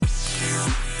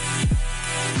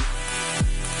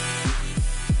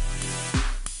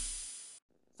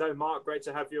Hello, Mark. Great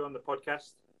to have you on the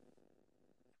podcast.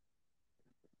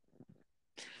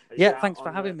 Yeah, thanks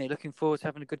for having me. Looking forward to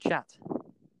having a good chat.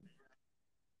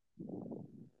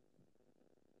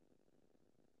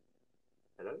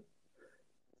 Hello?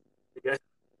 Yeah.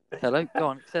 Hello, go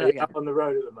on. Say Are that you again. out on the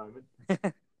road at the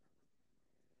moment?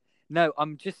 No,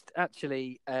 I'm just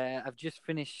actually, I've just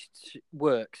finished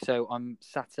work, so I'm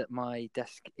sat at my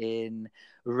desk in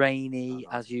rainy,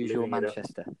 as usual,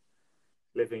 Manchester.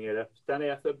 Living it up. Danny,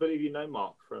 I believe you know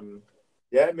Mark from...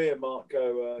 Yeah, me and Mark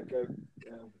go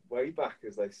way back,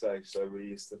 as they say. So we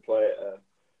used to play at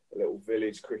a little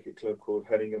village cricket club called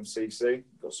Henningham CC.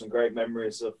 Got some great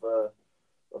memories of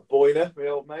Boyner, my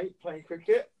old mate, playing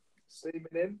cricket, steaming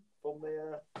in from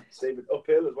the steaming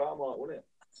uphill as well, Mark, wasn't it?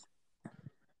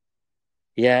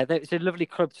 Yeah, it's a lovely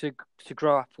club to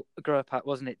grow up at,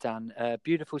 wasn't it, Dan?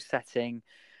 Beautiful setting,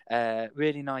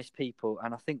 really nice people,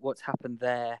 and I think what's happened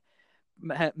there,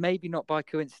 maybe not by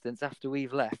coincidence, after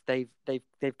we've left,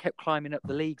 they've kept climbing up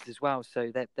the leagues as well.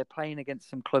 So they're playing against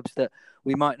some clubs that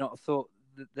we might not have thought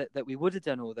that we would have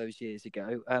done all those years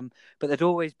ago. But there'd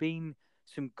always been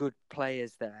some good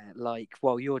players there, like,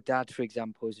 well, your dad, for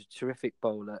example, is a terrific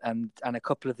bowler, and a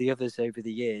couple of the others over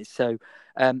the years. So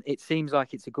it seems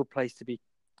like it's a good place to be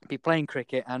playing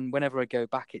cricket, and whenever I go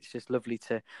back, it's just lovely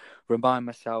to remind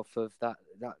myself of that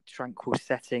tranquil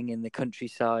setting in the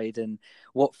countryside, and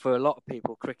what for a lot of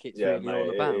people cricket's really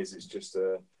all about. It is. It's just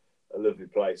a lovely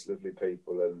place, lovely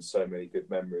people, and so many good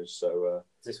memories. So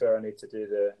is this where I need to do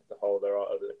the whole there are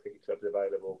other cricket clubs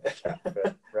available chat for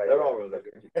there are other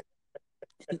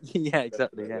yeah,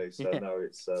 exactly. Yeah. So no,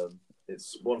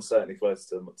 it's one certainly close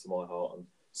to my heart, and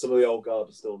some of the old guard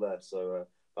are still there. So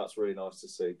that's really nice to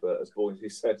see. But as Boyne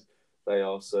said, they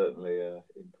are certainly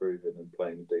improving and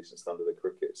playing a decent standard of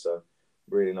cricket. So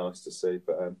really nice to see.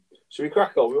 But should we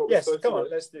crack on? Yes, come on,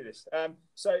 let's do this.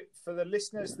 So for the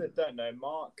listeners that don't know,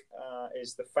 Mark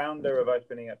is the founder of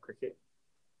Opening Up Cricket.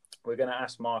 We're going to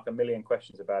ask Mark a million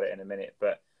questions about it in a minute,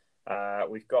 but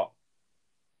we've got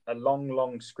a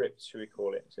long script, should we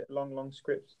call it? Is it long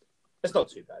script? It's not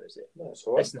too bad, is it? No, it's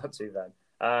all right. It's not too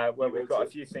bad. Well, we've got a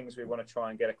few things we want to try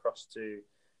and get across to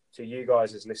you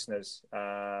guys as listeners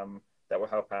that will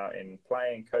help out in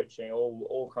playing, coaching,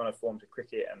 all kind of forms of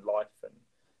cricket and life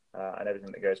and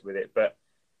everything that goes with it. But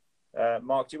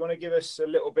Mark, do you want to give us a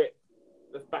little bit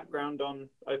of background on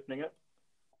Opening Up?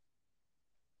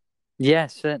 Yeah,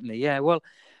 certainly. Yeah, well,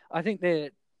 I think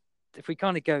if we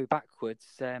kind of go backwards,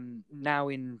 now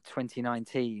in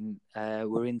 2019,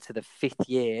 we're into the 5th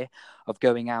year of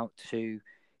going out to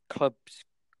clubs,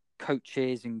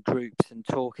 coaches and groups and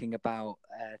talking about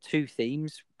 2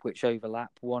 themes which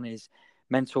overlap. One is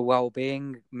mental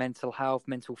well-being, mental health,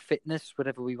 mental fitness,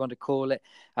 whatever we want to call it,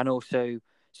 and also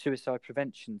suicide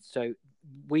prevention. So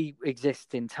we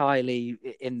exist entirely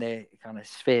in the kind of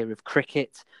sphere of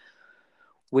cricket.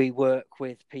 We work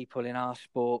with people in our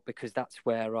sport because that's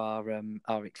where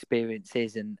our experience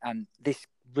is, and this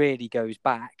really goes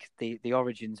back. The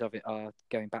origins of it are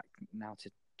going back now to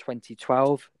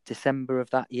 2012, December of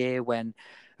that year, when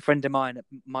a friend of mine at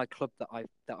my club that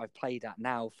I've played at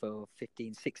now for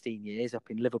 15, 16 years up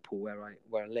in Liverpool, where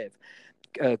I live,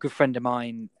 a good friend of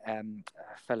mine, a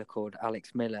fella called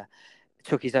Alex Miller,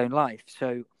 took his own life.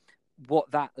 So what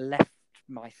that left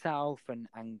myself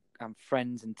and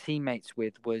friends and teammates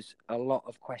with was a lot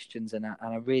of questions and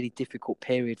a really difficult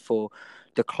period for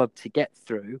the club to get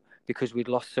through, because we'd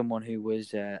lost someone who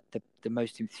was the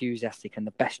most enthusiastic and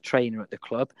the best trainer at the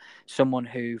club, someone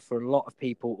who for a lot of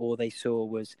people all they saw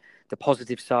was the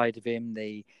positive side of him,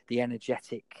 the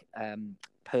energetic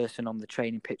person on the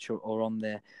training pitch or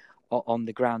on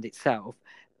the ground itself,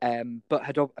 but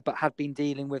had been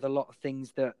dealing with a lot of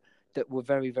things that were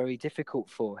very, very difficult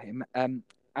for him. And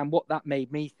what that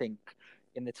made me think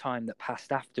in the time that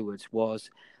passed afterwards was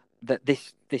that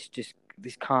this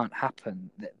can't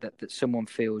happen, that someone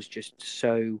feels just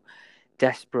so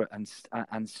desperate and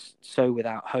so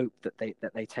without hope that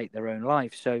they take their own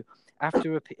life. So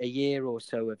after a year or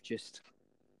so of just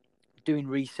doing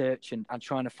research and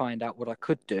trying to find out what I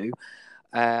could do,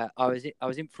 I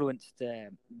was influenced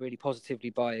really positively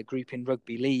by a group in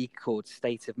rugby league called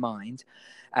State of Mind,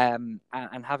 and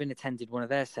having attended one of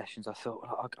their sessions, I thought,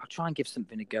 well, I'll try and give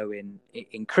something a go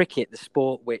in cricket, the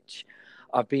sport which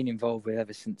I've been involved with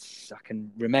ever since I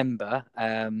can remember,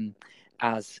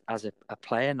 as a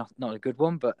player, not a good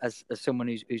one, but as someone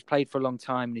who's played for a long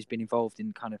time and who's been involved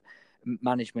in kind of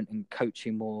management and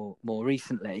coaching more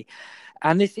recently.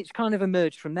 And it's kind of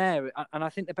emerged from there. And I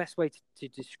think the best way to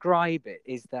describe it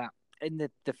is that in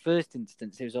the first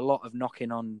instance, there was a lot of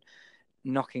knocking on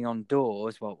knocking on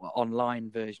doors, well, online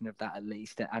version of that at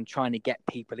least, and trying to get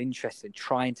people interested,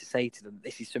 trying to say to them,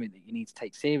 this is something that you need to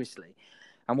take seriously.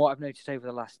 And what I've noticed over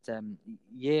the last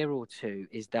year or two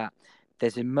is that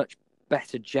there's a much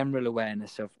better general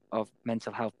awareness of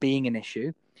mental health being an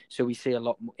issue. So we see a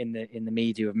lot in the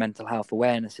media of mental health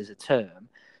awareness as a term.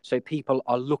 So people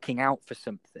are looking out for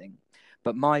something.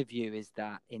 But my view is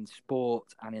that in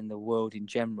sport and in the world in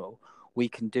general, we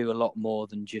can do a lot more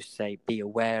than just say be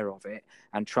aware of it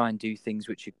and try and do things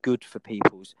which are good for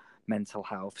people's mental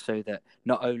health, so that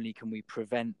not only can we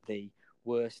prevent the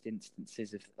worst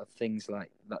instances of things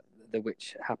like that,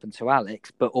 which happened to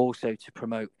Alex, but also to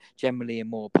promote generally a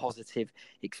more positive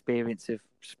experience of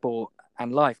sport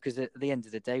and life. Because at the end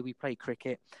of the day, we play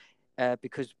cricket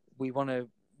because we want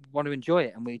to enjoy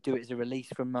it, and we do it as a release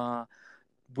from our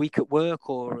week at work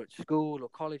or at school or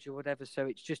college or whatever. So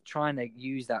it's just trying to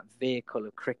use that vehicle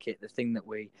of cricket, the thing that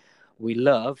we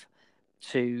love,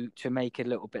 to make a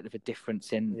little bit of a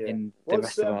difference in the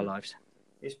rest of our lives.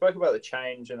 You spoke about the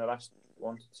change in the last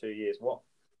 1 to 2 years. What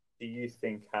do you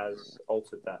think has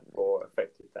altered that or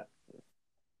affected that?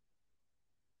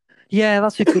 Yeah,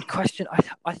 that's a good question.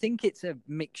 I think it's a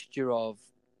mixture of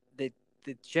the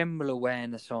general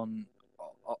awareness on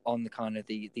the kind of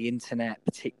the internet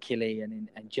particularly, and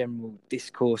general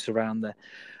discourse around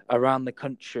the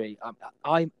country.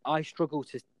 I struggle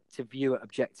to view it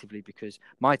objectively, because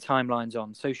my timelines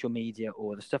on social media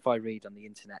or the stuff I read on the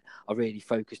internet are really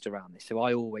focused around this, so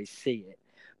I always see it.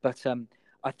 But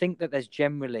I think that there's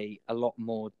generally a lot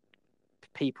more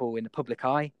people in the public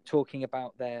eye talking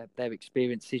about their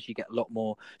experiences. You get a lot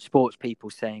more sports people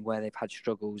saying where they've had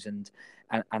struggles and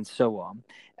so on.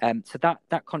 So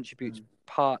that contributes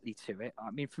partly to it.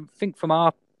 I mean, from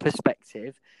our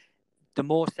perspective, the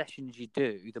more sessions you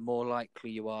do, the more likely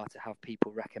you are to have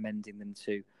people recommending them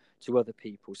to other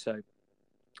people. So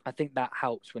I think that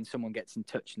helps when someone gets in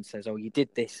touch and says, oh, you did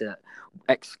this at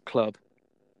X club,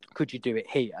 could you do it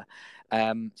here?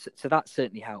 So that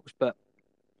certainly helps. But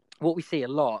what we see a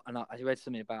lot, and I read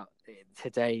something about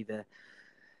today, the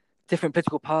different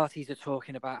political parties are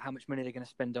talking about how much money they're going to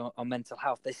spend on mental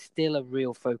health. There's still a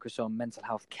real focus on mental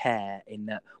health care, in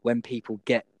that when people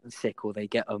get sick or they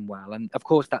get unwell, and of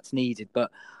course that's needed,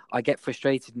 but I get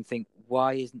frustrated and think,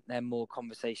 why isn't there more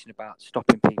conversation about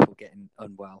stopping people getting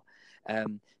unwell?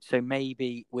 So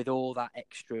maybe with all that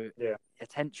extra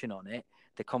attention on it,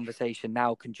 the conversation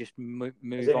now can just move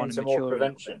on and mature more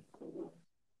prevention.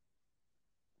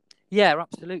 Yeah,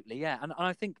 absolutely. Yeah, and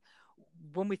I think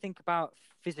when we think about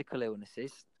physical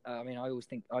illnesses, I mean, I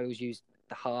always use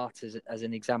the heart as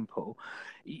an example.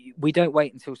 We don't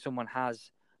wait until someone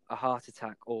has a heart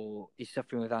attack or is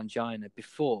suffering with angina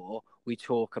before we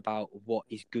talk about what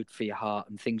is good for your heart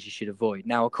and things you should avoid.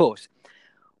 Now, of course,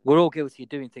 we're all guilty of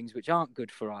doing things which aren't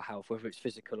good for our health, whether it's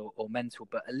physical or mental.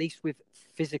 But at least with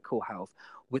physical health,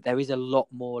 there is a lot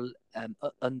more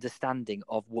understanding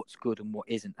of what's good and what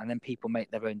isn't. And then people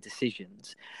make their own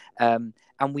decisions. And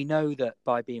we know that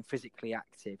by being physically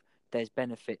active, there's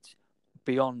benefits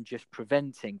beyond just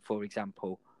preventing, for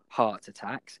example, heart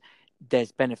attacks.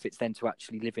 There's benefits then to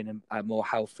actually living a more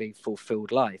healthy,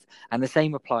 fulfilled life. And the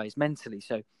same applies mentally.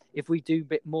 So if we do a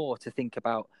bit more to think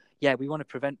about, we want to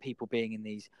prevent people being in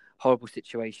these horrible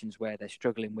situations where they're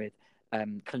struggling with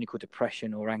clinical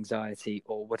depression or anxiety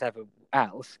or whatever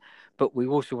else. But we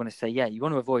also want to say, you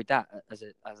want to avoid that as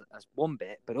one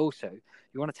bit, but also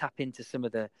you want to tap into some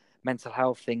of the mental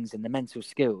health things and the mental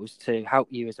skills to help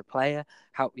you as a player,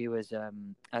 help you as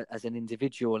an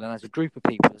individual and as a group of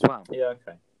people as well. Yeah,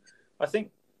 okay. I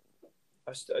think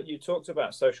you talked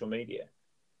about social media,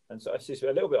 and so it's just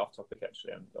a little bit off topic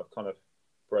actually, and I've kind of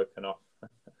broken off.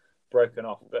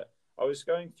 But I was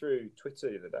going through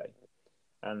Twitter the other day,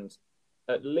 and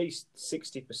at least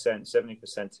 60%,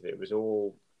 70% of it was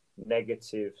all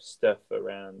negative stuff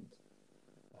around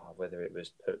whether it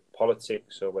was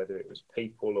politics or whether it was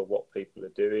people or what people are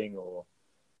doing,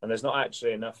 and there's not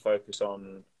actually enough focus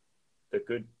on the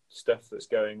good stuff that's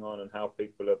going on and how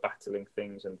people are battling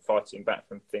things and fighting back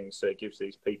from things. So it gives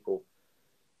these people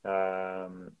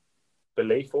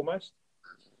belief almost.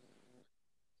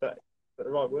 Is that the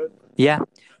right word? Yeah.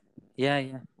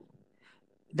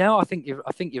 No, I think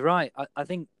you're right. I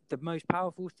think the most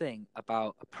powerful thing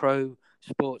about a pro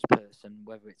sports person,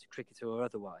 whether it's a cricketer or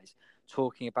otherwise,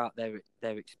 talking about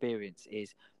their experience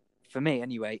is, for me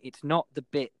anyway, it's not the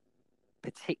bit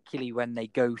particularly when they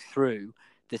go through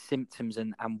the symptoms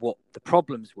and what the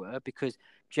problems were, because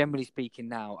generally speaking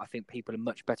now, I think people are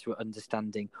much better at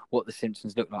understanding what the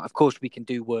symptoms look like. Of course, we can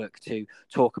do work to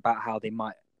talk about how they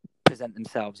might present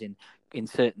themselves in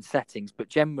certain settings, but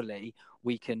generally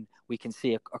we can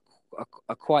see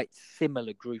a quite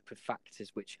similar group of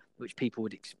factors which people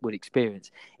would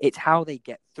experience. It's how they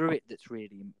get through it that's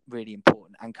really, really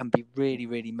important, and can be really,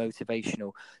 really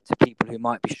motivational to people who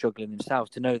might be struggling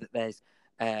themselves, to know that there's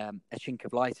a chink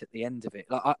of light at the end of it.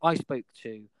 Like I spoke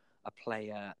to a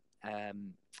player,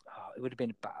 it would have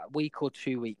been about a week or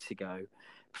 2 weeks ago,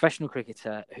 professional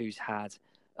cricketer who's had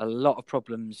a lot of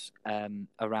problems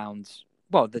around,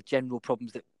 well, the general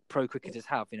problems that pro cricketers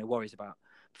have, worries about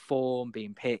form,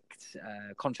 being picked,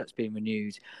 contracts being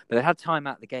renewed, but they had time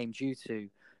out of the game due to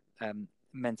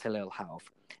mental ill health.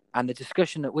 And the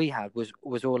discussion that we had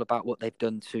was all about what they've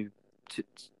done to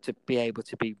be able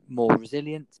to be more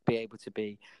resilient, be able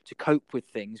to cope with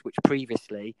things which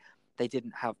previously they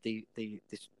didn't have the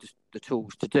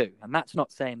tools to do. And that's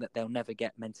not saying that they'll never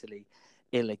get mentally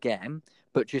ill again,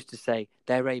 but just to say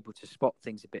they're able to spot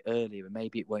things a bit earlier, and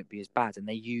maybe it won't be as bad, and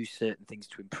they use certain things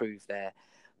to improve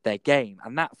their game.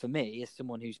 And that, for me, as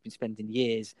someone who's been spending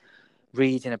years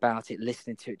reading about it,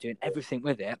 listening to it, doing everything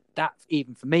with it, that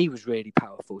even for me was really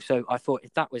powerful. So I thought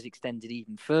if that was extended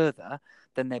even further,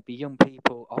 then there'd be young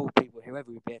people, old people,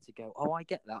 whoever would be able to go, oh, I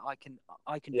get that, I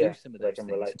can do some of those they can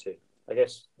things. relate to. I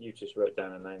guess you just wrote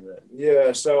down a name there.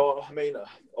 Yeah, so I mean,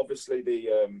 obviously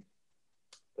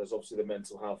there's obviously the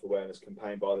mental health awareness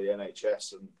campaign by the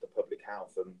NHS and the public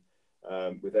health,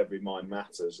 and with Every Mind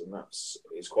Matters, and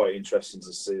it's quite interesting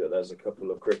to see that there's a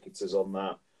couple of cricketers on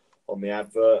the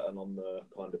advert and on the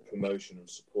kind of promotion and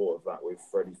support of that, with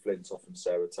Freddie Flintoff and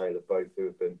Sarah Taylor, both who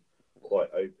have been quite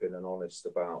open and honest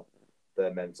about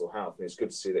their mental health. And it's good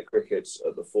to see that cricket's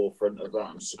at the forefront of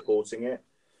that and supporting it.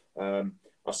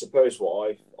 I suppose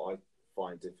what I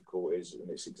find difficult is, and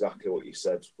it's exactly what you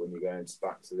said when you're going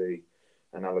back to the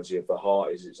analogy of the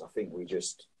heart, is I think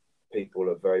people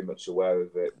are very much aware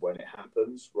of it when it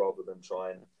happens rather than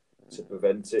trying to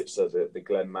prevent it. So the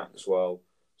Glenn Maxwell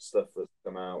stuff that's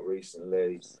come out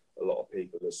recently, a lot of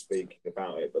people are speaking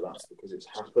about it, but that's because it's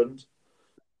happened.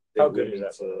 How good is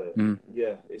that?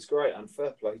 Yeah, it's great, and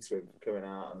fair play to him for coming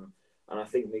out, and I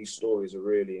think these stories are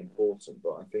really important.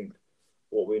 But I think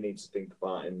what we need to think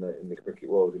about in the cricket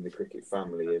world, in the cricket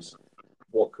family, is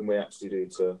what can we actually do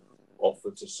to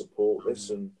offer to support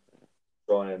this and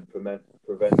try and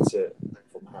prevent it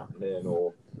from happening,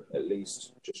 or at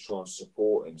least just try and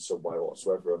support in some way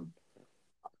whatsoever. And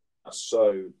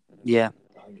so, yeah,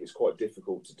 I think it's quite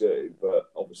difficult to do,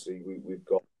 but obviously we've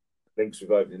got links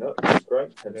with Opening Up, which is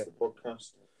great, hence the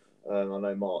podcast. I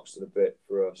know Mark's done a bit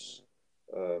for us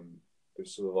with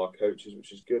some of our coaches,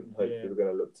 which is good, and hopefully we're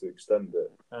going to look to extend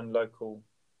it. And local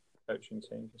coaching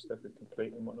teams and stuff with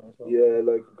Complete and whatnot as well. Yeah,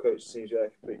 local coaching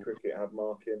teams, Complete Cricket have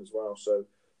Mark in as well. So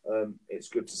it's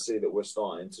good to see that we're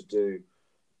starting to do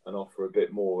and offer a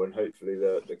bit more, and hopefully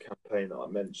the campaign that I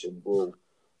mentioned will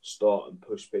start and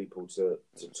push people to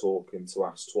talk and to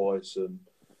ask twice and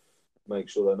make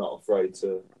sure they're not afraid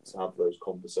to have those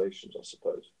conversations, I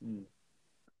suppose.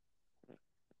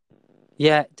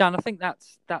 Yeah, Dan, I think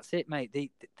that's it, mate.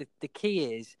 The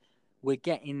key is we're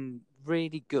getting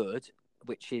really good,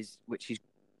 which is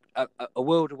a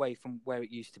world away from where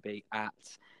it used to be, at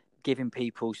giving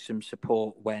people some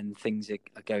support when things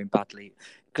are going badly.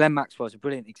 Glenn Maxwell is a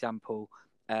brilliant example.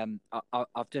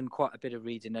 I've done quite a bit of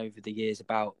reading over the years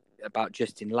about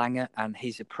Justin Langer and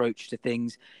his approach to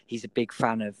things. He's a big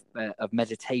fan of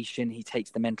meditation. He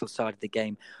takes the mental side of the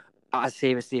game as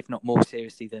seriously, if not more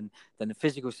seriously, than the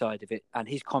physical side of it. And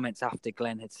his comments after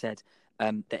Glenn had said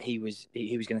that he was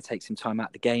going to take some time out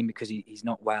of the game because he's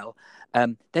not well,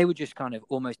 they were just kind of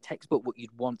almost textbook what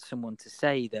you'd want someone to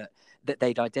say, that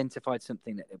they'd identified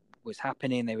something that was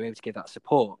happening. They were able to give that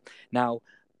support. Now,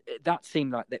 that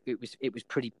seemed like that it was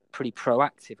pretty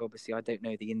proactive. Obviously, I don't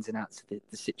know the ins and outs of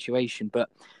the situation, but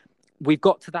we've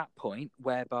got to that point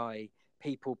whereby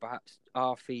people perhaps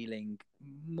are feeling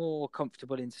more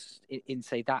comfortable in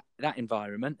say that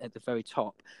environment at the very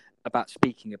top about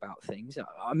speaking about things.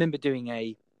 I remember doing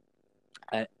a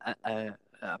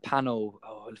panel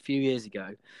a few years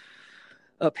ago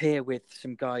up here with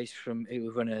some guys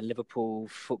who run a Liverpool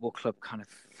Football Club kind of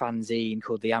fanzine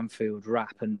called the Anfield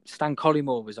Rap, and Stan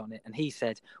Collymore was on it, and he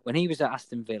said when he was at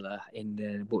Aston Villa in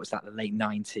the late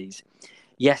 90s,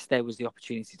 yes, there was the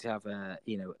opportunity to have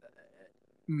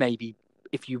maybe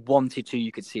if you wanted to,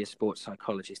 you could see a sports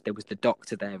psychologist. There was the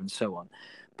doctor there and so on.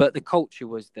 But the culture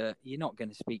was that you're not going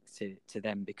to speak to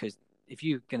them, because if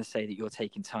you're going to say that you're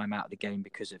taking time out of the game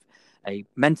because of a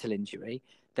mental injury,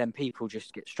 then people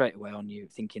just get straight away on you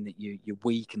thinking that you're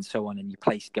weak and so on, and your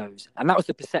place goes. And that was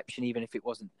the perception, even if it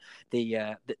wasn't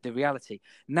the reality.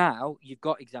 Now you've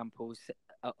got examples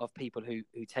of people who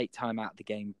take time out of the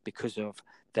game because of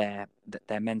their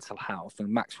mental health, and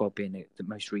Maxwell being the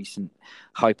most recent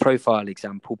high profile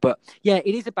example. But yeah,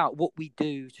 it is about what we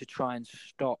do to try and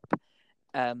stop,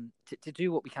 to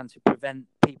do what we can to prevent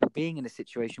people being in a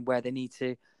situation where they need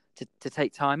to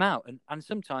take time out. And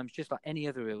sometimes, just like any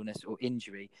other illness or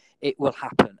injury, it will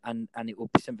happen, and it will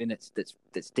be something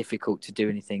that's difficult to do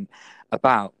anything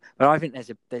about. But I think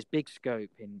there's big scope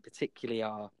in particularly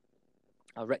our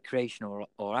recreational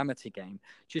or amateur game,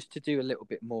 just to do a little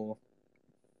bit more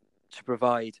to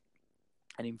provide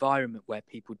an environment where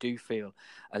people do feel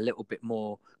a little bit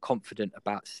more confident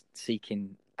about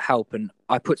seeking help. And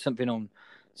I put something on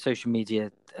social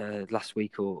media last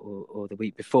week or the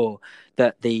week before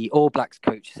that the All Blacks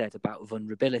coach said about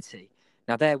vulnerability.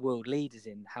 Now, they're world leaders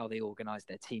in how they organise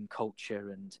their team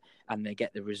culture and they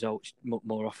get the results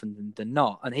more often than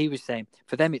not. And he was saying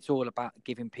for them, it's all about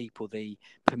giving people the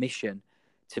permission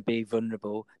to be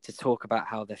vulnerable, to talk about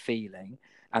how they're feeling.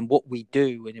 And what we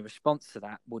do in response to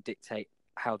that will dictate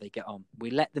how they get on.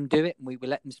 We let them do it and we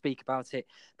let them speak about it,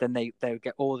 then they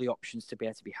get all the options to be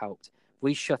able to be helped. If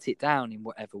we shut it down in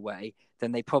whatever way,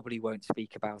 then they probably won't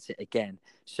speak about it again.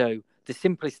 So the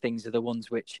simplest things are the ones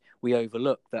which we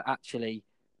overlook, that actually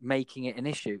making it an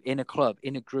issue in a club,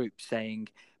 in a group, saying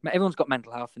everyone's got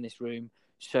mental health in this room.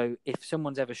 So if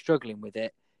someone's ever struggling with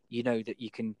it, you know that you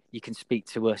can speak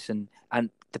to us, and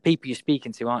the people you're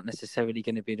speaking to aren't necessarily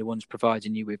going to be the ones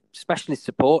providing you with specialist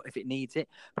support if it needs it,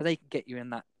 but they can get you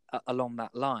in that along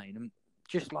that line. And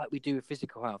just like we do with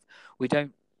physical health, we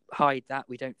don't hide that.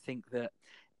 We don't think that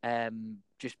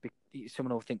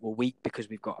someone will think we're weak because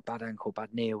we've got a bad ankle,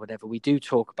 bad knee, or whatever. We do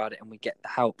talk about it and we get the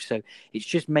help. So it's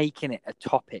just making it a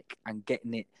topic and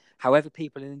getting it, however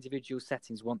people in individual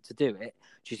settings want to do it,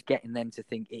 just getting them to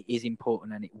think it is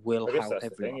important and it will help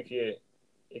everyone. The thing.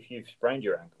 If you've sprained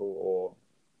your ankle, or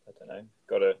I don't know,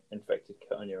 got an infected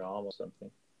cut on your arm or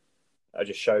something. I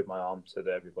just showed my arm to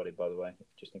everybody, by the way,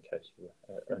 just in case you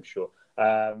were unsure.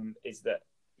 Is that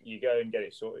you go and get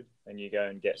it sorted, and you go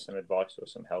and get some advice or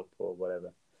some help or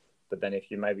whatever. But then if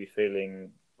you may be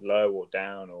feeling low or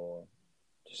down or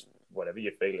just whatever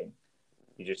you're feeling,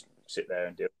 you just sit there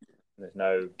and do it.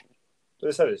 And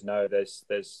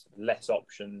there's less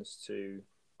options to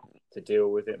deal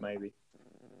with it, maybe.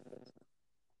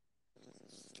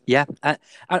 Yeah,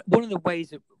 one of the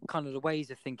ways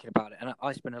of thinking about it, and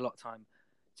I spend a lot of time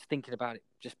thinking about it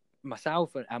just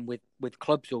myself and with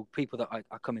clubs or people that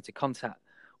I come into contact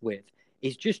with,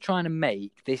 is just trying to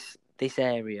make this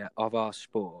area of our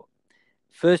sport,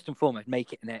 first and foremost,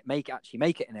 make it an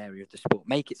area of the sport,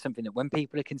 make it something that when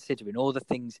people are considering all the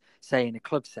things, say in a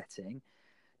club setting,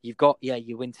 you've got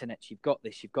your internet, you've got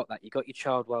this, you've got that, you've got your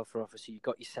child welfare officer, you've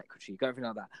got your secretary, you've got everything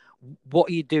like that. What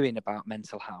are you doing about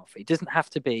mental health? It doesn't have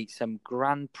to be some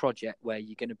grand project where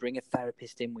you're going to bring a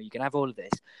therapist in, where you can have all of this.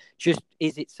 Just,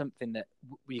 is it something that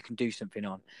you can do something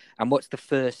on? And what's the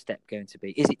first step going to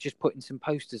be? Is it just putting some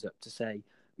posters up to say,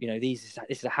 this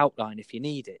is a helpline if you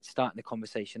need it, starting the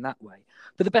conversation that way?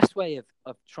 But the best way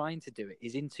of trying to do it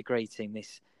is integrating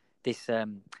this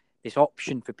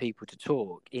option for people to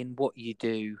talk in what you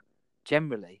do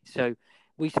generally. So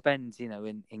we spend,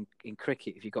 in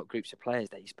cricket, if you've got groups of players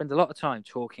there, you spend a lot of time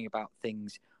talking about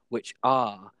things which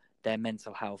are their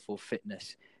mental health or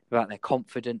fitness, about their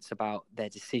confidence, about their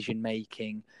decision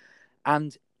making.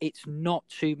 And it's not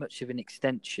too much of an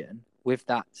extension with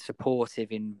that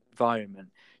supportive environment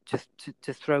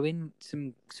to throw in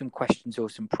some questions or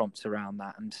some prompts around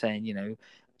that, and saying,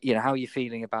 how are you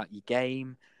feeling about your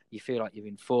game? You feel like you're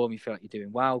in form, you feel like you're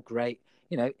doing well, great.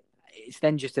 It's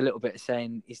then just a little bit of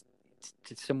saying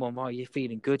to someone, "Well, you're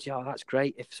feeling good, yeah, that's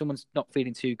great." If someone's not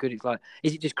feeling too good, it's like,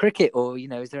 is it just cricket, or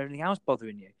is there anything else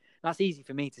bothering you? That's easy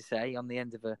for me to say on the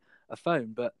end of a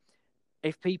phone, but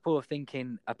if people are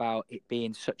thinking about it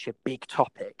being such a big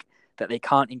topic that they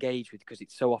can't engage with because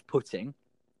it's so off-putting,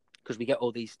 because we get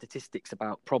all these statistics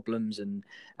about problems and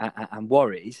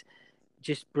worries,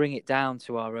 just bring it down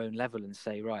to our own level and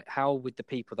say, right, how would the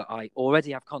people that I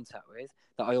already have contact with,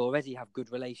 that I already have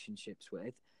good relationships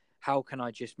with, how can I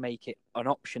just make it an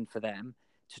option for them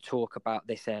to talk about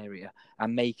this area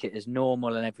and make it as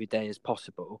normal and everyday as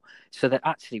possible, so that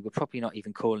actually we're probably not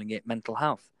even calling it mental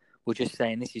health. We're just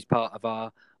saying this is part of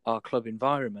our club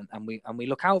environment, and we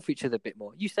look out for each other a bit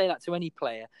more. You say that to any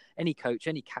player, any coach,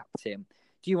 any captain.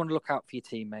 Do you want to look out for your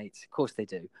teammates? Of course they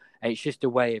do. And it's just a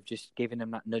way of just giving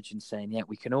them that nudge and saying, yeah,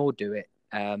 we can all do it.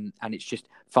 And it's just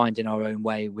finding our own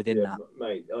way within that.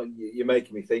 Mate, you're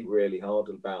making me think really hard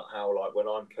about how, like, when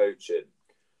I'm coaching,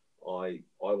 I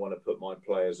want to put my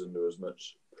players under as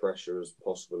much pressure as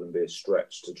possible and be a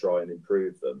stretch to try and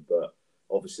improve them. But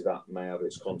obviously that may have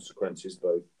its consequences,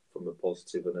 both from a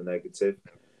positive and a negative.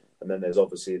 And then there's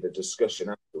obviously the discussion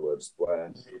afterwards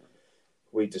where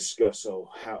we discuss,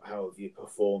 how have you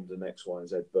performed in X, Y, and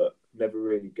Z, but never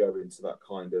really go into that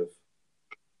kind of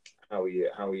how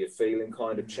are you feeling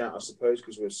kind of chat, I suppose,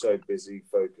 because we're so busy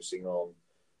focusing on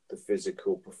the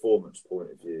physical performance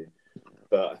point of view.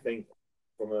 But I think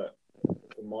from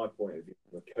my point of view,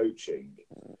 from coaching,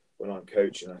 when I'm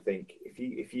coaching, I think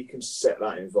if you can set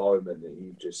that environment that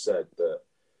you've just said, that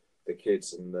the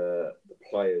kids and the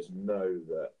players know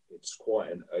that it's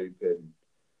quite an open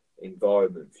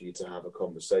environment for you to have a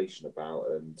conversation about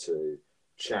and to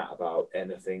chat about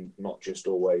anything, not just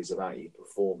always about your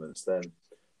performance, then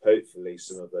hopefully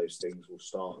some of those things will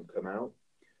start and come out.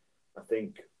 I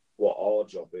think what our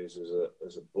job is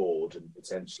as a board, and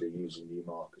potentially using you,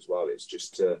 Mark, as well, is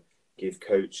just to give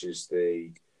coaches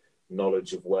the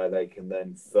knowledge of where they can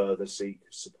then further seek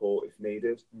support if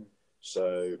needed.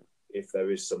 So if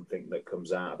there is something that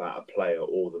comes out about a player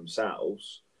or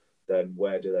themselves, then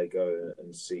where do they go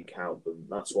and seek help? And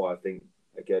that's why I think,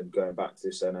 again, going back to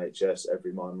this NHS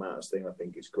Every Mind Matters thing, I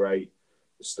think it's great.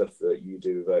 The stuff that you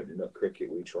do with Opening Up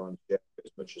Cricket, we try and get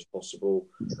as much as possible,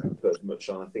 put as much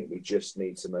on. I think we just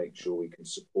need to make sure we can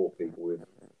support people with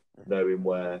knowing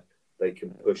where they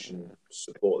can push and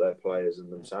support their players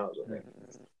and themselves, I think.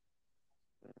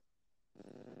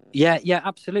 Yeah,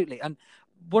 absolutely. And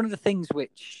one of the things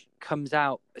which comes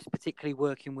out, particularly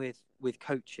working with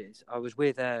coaches, I was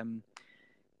with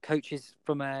coaches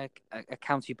from a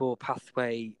county board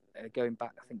pathway going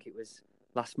back, I think it was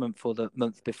last month or the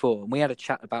month before, and we had a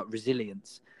chat about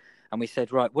resilience, and we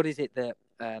said, right, what is it that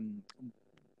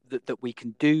that we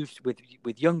can do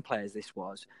with young players, this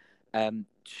was,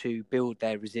 to build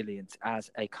their resilience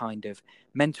as a kind of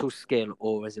mental skill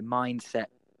or as a mindset,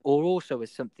 or also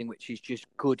as something which is just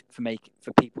good for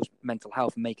people's mental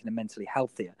health and making them mentally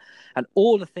healthier. And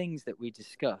all the things that we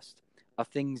discussed are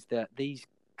things that these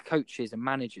coaches and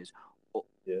managers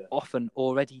often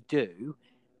already do.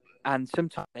 And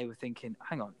sometimes they were thinking,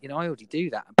 hang on, I already do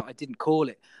that, but I didn't call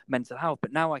it mental health.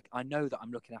 But now I know that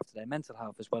I'm looking after their mental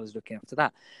health as well as looking after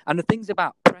that. And the things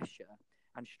about pressure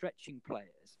and stretching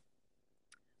players,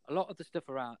 a lot of the stuff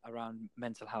around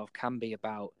mental health can be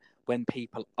about when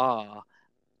people are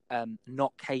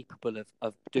not capable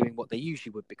of doing what they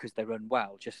usually would because they're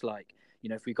unwell. Just like,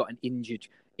 if we got an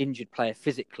injured player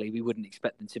physically, we wouldn't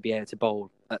expect them to be able to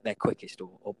bowl at their quickest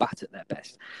or bat at their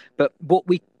best. But what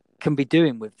we can be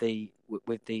doing with the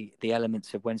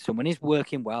elements of when someone is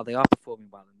working well, they are performing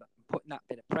well, and putting that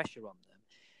bit of pressure on them,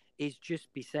 is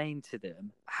just be saying to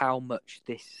them how much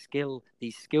these skills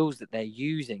that they're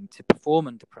using to perform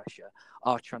under pressure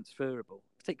are transferable,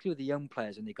 particularly with the young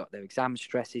players when they've got their exam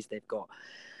stresses, they've got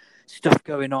stuff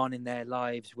going on in their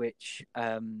lives, which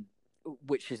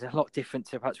is a lot different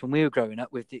to perhaps when we were growing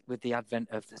up with the advent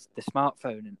of the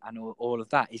smartphone and all of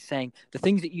that. Is saying the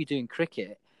things that you do in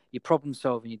cricket, your problem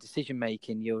solving, your decision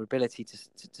making, your ability to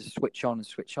switch on and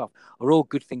switch off, are all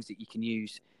good things that you can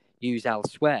use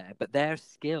elsewhere. But they're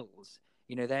skills,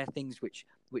 they're things which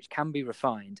can be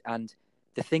refined. And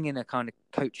the thing in a kind of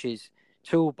coach's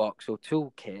toolbox or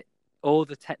toolkit, all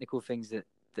the technical things that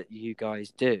you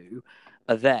guys do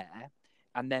are there,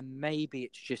 and then maybe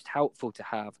it's just helpful to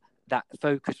have that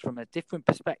focus from a different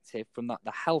perspective, from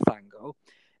the health angle,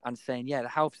 and saying, the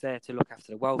health's there to look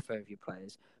after the welfare of your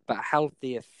players, but a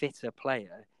healthier, fitter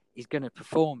player is going to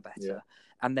perform better. Yeah.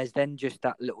 And there's then just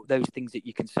those things that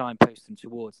you can signpost them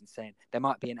towards, and saying there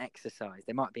might be an exercise,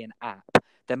 there might be an app,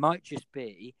 there might just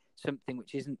be something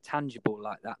which isn't tangible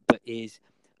like that, but is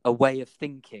a way of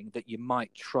thinking that you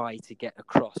might try to get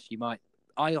across.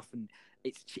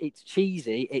 It's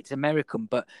cheesy, it's American,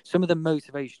 but some of the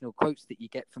motivational quotes that you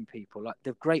get from people, like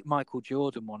the great Michael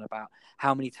Jordan one about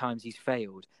how many times he's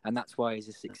failed and that's why he's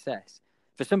a success.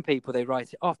 For some people, they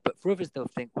write it off, but for others, they'll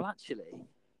think, well, actually,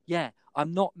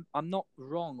 I'm not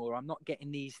wrong, or I'm not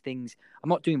getting these things. I'm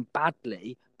not doing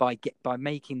badly by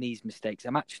making these mistakes.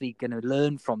 I'm actually going to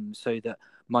learn from them so that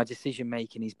my decision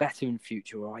making is better in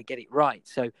future, or I get it right.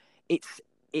 So it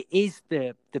is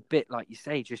the bit, like you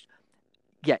say, just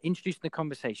introducing the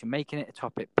conversation, making it a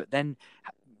topic, but then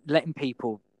letting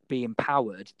people be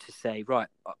empowered to say, right,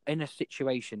 in a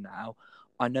situation now,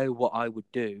 I know what I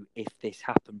would do if this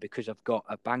happened, because I've got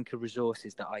a bank of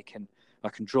resources that I can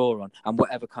draw on, and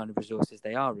whatever kind of resources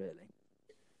they are, really.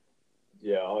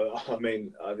 Yeah, I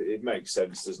mean, it makes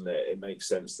sense, doesn't it? It makes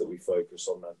sense that we focus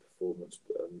on their performance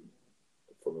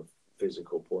from a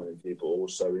physical point of view, but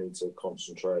also we need to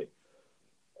concentrate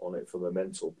on it from a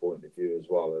mental point of view as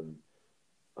well. And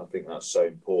I think that's so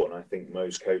important. I think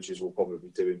most coaches will probably be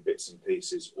doing bits and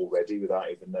pieces already without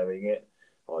even knowing it.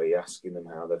 i.e. asking them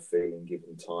how they're feeling,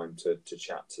 giving time to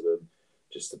chat to them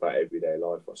just about everyday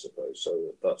life, I suppose.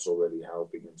 So that's already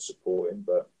helping and supporting,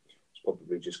 but it's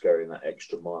probably just going that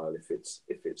extra mile if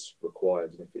it's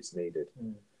required and if it's needed.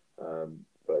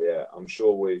 But yeah, I'm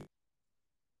sure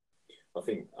I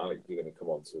think, Alec, you're going to come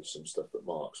on to some stuff that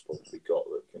Mark's probably got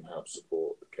that can help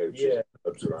support the coaches and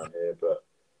clubs around here. But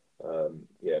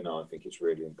I think it's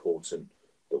really important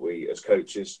that we, as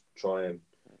coaches, try and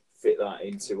fit that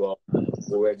into our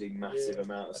already massive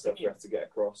amount of stuff we have to get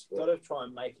across. You've got to try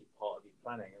and make it part of your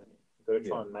planning, haven't you? You've got to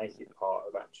try and make it part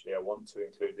of, actually, I want to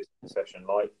include this session.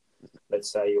 Like,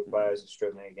 let's say your players are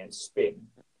struggling against spin,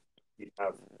 you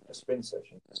have a spin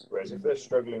session. Whereas if they're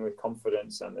struggling with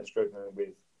confidence and they're struggling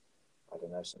with, I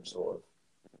don't know, some sort of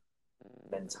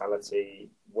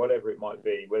mentality, whatever it might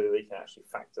be, whether they can actually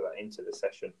factor that into the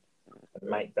session and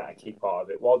make that a key part of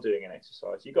it while doing an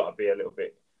exercise. You've got to be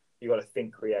you've got to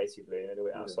think creatively and a little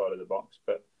bit outside of the box.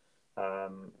 But I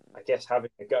guess having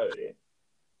a go at it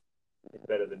is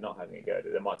better than not having a go at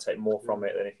it. They might take more from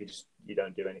it than if you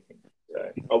don't do anything.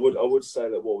 So I would say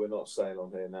that what we're not saying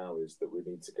on here now is that we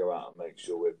need to go out and make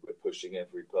sure we're pushing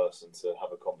every person to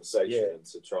have a conversation and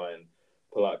to try and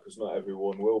pull out, because not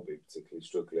everyone will be particularly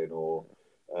struggling or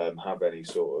have any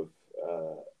sort of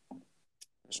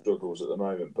struggles at the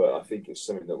moment. But I think it's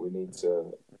something that we need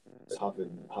to have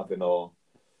in our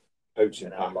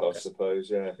coaching pack, I suppose.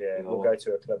 Yeah, we'll go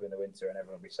to a club in the winter and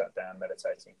everyone will be sat down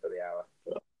meditating for the hour.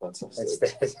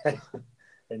 Fantastic.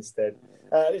 Instead,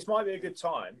 this might be a good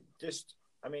time. Just,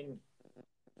 I mean,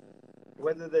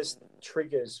 whether there's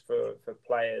triggers for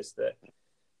players that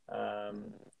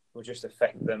will just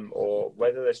affect them, or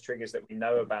whether there's triggers that we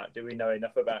know about. Do we know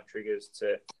enough about triggers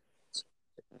to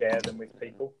share them with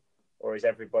people, or is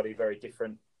everybody very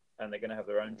different and they're going to have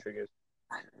their own triggers?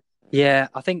 Yeah,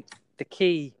 I think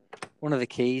one of the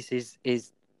keys is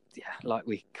of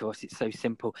course, it's so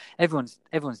simple. Everyone's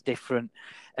different.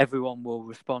 Everyone will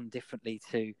respond differently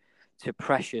to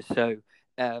pressure. So,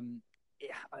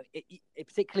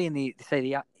 particularly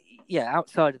in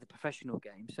outside of the professional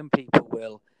game, some people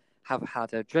will have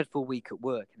had a dreadful week at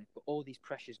work and they've got all these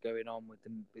pressures going on with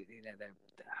them,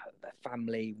 their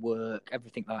family, work,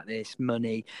 everything like this,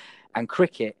 money, and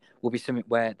cricket will be something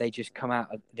where they just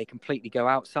they completely go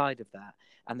outside of that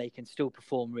and they can still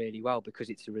perform really well because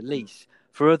it's a release.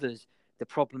 For others, the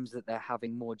problems that they're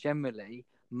having more generally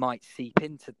might seep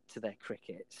into their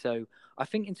cricket. So I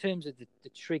think in terms of the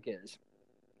triggers,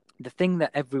 the thing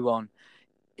that everyone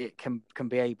can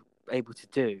be able to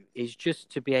do is just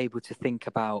to be able to think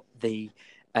about if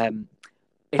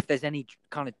there's any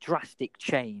kind of drastic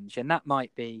change, and that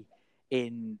might be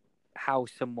in how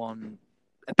someone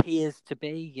appears to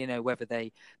be, whether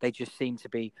they just seem to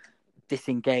be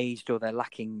disengaged or they're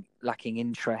lacking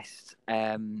interest,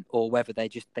 or whether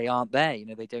they aren't there,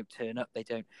 they don't turn up, they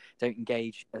don't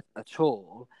engage at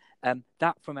all.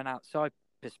 That from an outside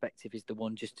perspective is the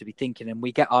one just to be thinking, and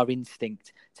we get our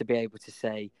instinct to be able to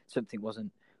say something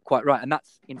wasn't quite right. And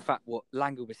that's in fact what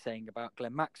Langer was saying about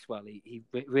Glenn Maxwell. He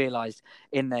realized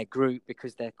in their group,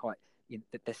 because they're quite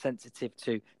they're sensitive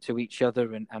to each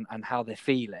other and how they're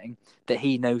feeling, that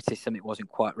he noticed something wasn't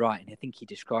quite right, and I think he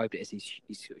described it as his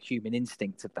human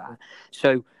instinct of that.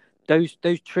 So those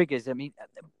triggers, I mean,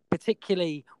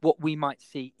 particularly what we might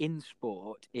see in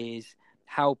sport is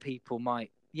how people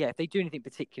might if they do anything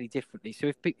particularly differently. So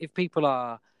if people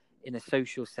are in a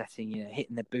social setting,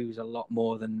 hitting the booze a lot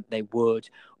more than they would,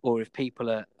 or if people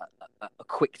are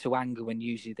quick to anger when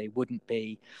usually they wouldn't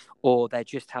be, or they're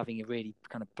just having a really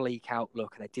kind of bleak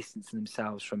outlook and they're distancing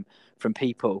themselves from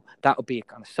people, that would be a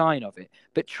kind of sign of it.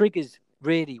 But triggers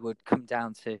really would come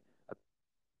down to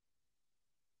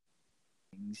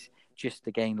just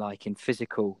again, like in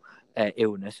physical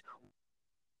illness,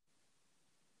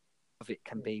 of it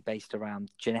can be based around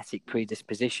genetic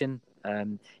predisposition.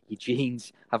 Your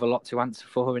genes have a lot to answer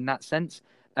for in that sense.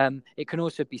 It can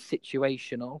also be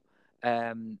situational,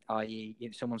 i.e.,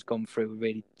 someone's gone through a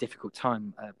really difficult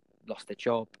time, lost their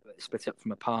job, split up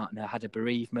from a partner, had a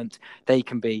bereavement. They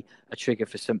can be a trigger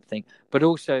for something, but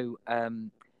also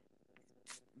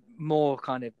more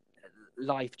kind of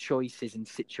life choices and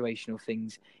situational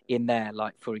things in there,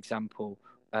 like, for example,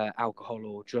 alcohol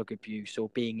or drug abuse, or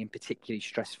being in particularly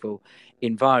stressful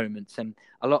environments. And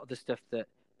a lot of the stuff that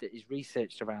is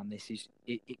researched around this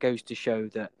it goes to show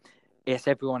that yes,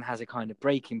 everyone has a kind of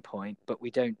breaking point, but we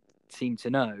don't seem to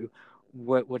know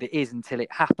what it is until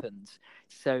it happens.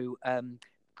 So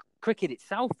cricket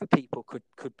itself for people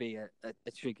could be a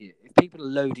trigger. If people are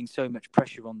loading so much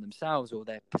pressure on themselves, or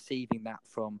they're perceiving that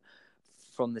from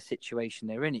the situation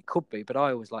they're in, it could be. But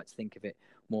I always like to think of it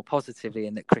more positively,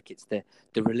 and that cricket's the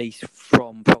release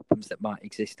from problems that might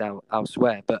exist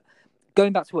elsewhere. But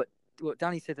going back to what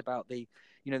Danny said about this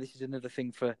is another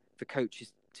thing for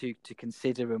coaches to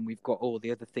consider, and we've got all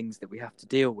the other things that we have to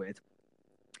deal with.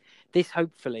 This,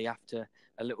 hopefully, after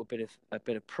a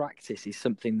bit of practice, is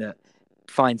something that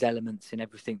finds elements in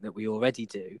everything that we already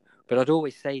do. But I'd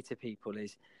always say to people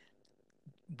is,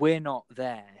 we're not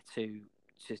there to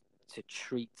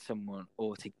treat someone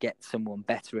or to get someone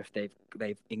better if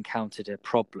they've encountered a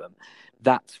problem.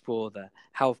 That's for the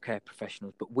healthcare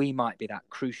professionals, but we might be that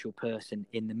crucial person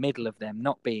in the middle of them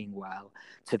not being well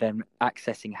to them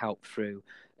accessing help through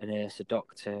a nurse, a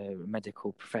doctor, a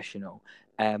medical professional.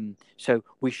 So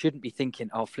we shouldn't be thinking,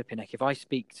 oh, flipping heck, if I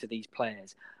speak to these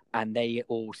players and they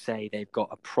all say they've got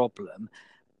a problem,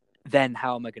 then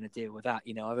how am I going to deal with that?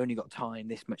 I've only got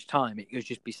this much time. It would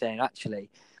just be saying, actually,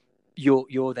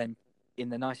 you're then, in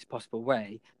the nicest possible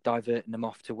way, diverting them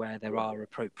off to where there are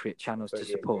appropriate channels to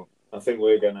support. I think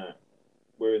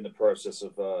we're in the process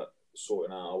of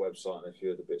sorting out our website and a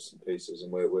few of the bits and pieces,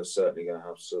 and we're certainly going to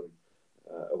have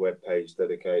a web page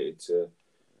dedicated to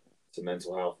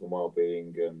mental health and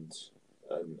well-being, and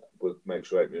we'll make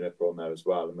sure opening up on there as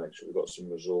well, and make sure we've got some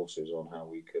resources on how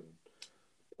we can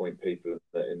point people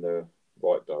in the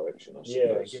right direction. I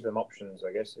suppose. Give them options.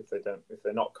 I guess if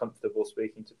they're not comfortable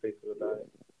speaking to people about it,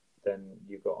 then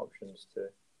you've got options to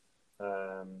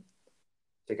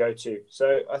go to.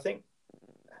 So I think,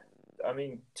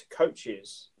 to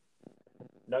coaches,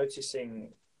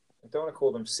 noticing, I don't want to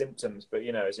call them symptoms, but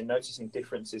as in noticing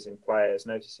differences in players,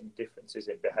 noticing differences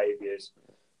in behaviours.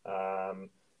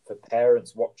 For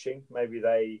parents watching, maybe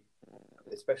they,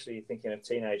 especially thinking of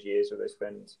teenage years where they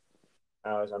spend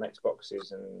hours on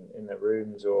Xboxes and in their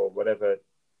rooms or whatever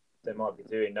they might be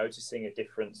doing, noticing a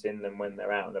difference in them when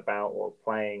they're out and about or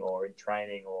playing or in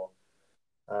training, or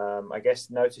I guess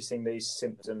noticing these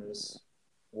symptoms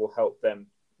will help them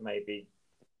maybe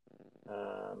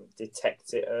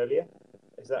detect it earlier.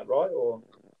 Is that right? Or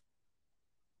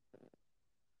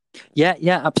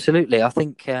yeah, absolutely. I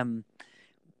think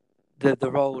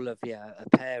the role of a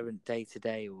parent day to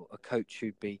day, or a coach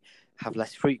who'd have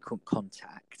less frequent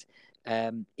contact,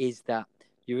 is that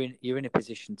you're in a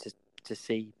position to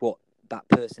see what that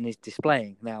person is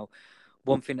displaying. Now,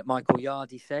 one thing that Michael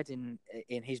Yardy said in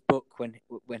his book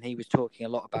when he was talking a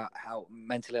lot about how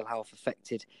mental ill health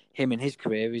affected him in his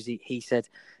career is he said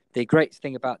the greatest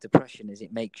thing about depression is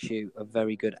it makes you a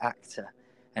very good actor.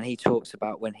 And he talks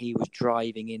about when he was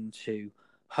driving into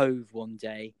Hove one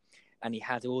day and he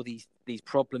had all these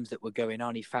problems that were going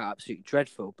on, he felt absolutely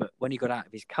dreadful. But when he got out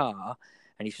of his car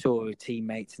and he saw his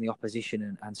teammates and the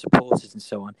opposition and supporters and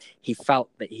so on, he felt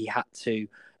that he had to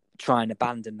try and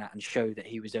abandon that and show that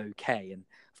he was okay. And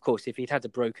of course, if he'd had a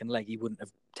broken leg, he wouldn't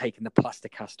have taken the plaster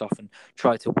cast off and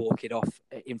tried to walk it off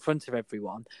in front of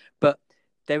everyone. But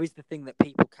there is the thing that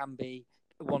people can be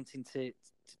wanting to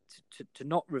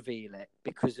not reveal it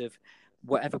because of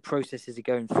whatever processes are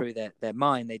going through their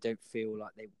mind. They don't feel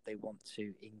like they want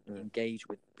to engage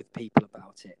with people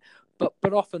about it.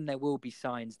 But often there will be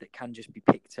signs that can just be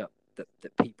picked up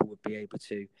that people would be able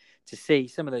to see.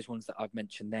 Some of those ones that I've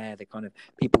mentioned there, the kind of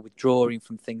people withdrawing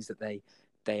from things that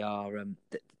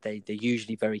they're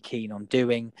usually very keen on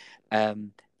doing,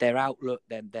 their outlook,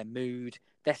 their mood,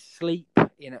 their sleep.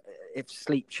 If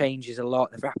sleep changes a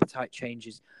lot, if appetite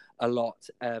changes a lot,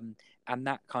 and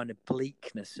that kind of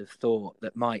bleakness of thought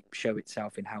that might show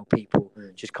itself in how people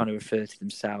just kind of refer to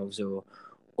themselves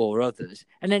or others.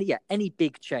 And then, any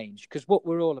big change, because what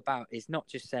we're all about is not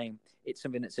just saying it's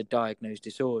something that's a diagnosed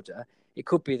disorder. It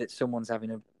could be that someone's having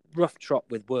a rough trot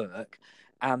with work,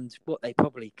 and what they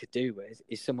probably could do with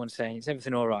is someone saying, is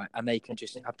everything all right? And they can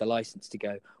just have the license to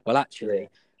go, well, actually,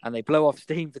 and they blow off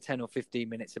steam for 10 or 15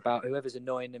 minutes about whoever's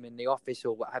annoying them in the office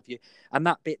or what have you. And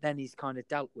that bit then is kind of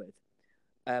dealt with.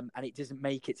 And it doesn't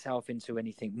make itself into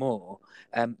anything more.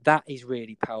 That is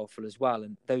really powerful as well.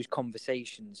 And those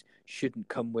conversations shouldn't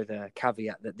come with a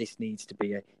caveat that this needs to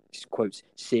be a, quotes,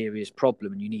 serious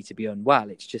problem and you need to be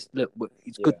unwell. It's just, look,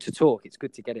 it's good to talk. It's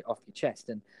good to get it off your chest.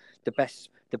 And the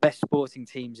best sporting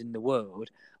teams in the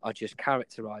world are just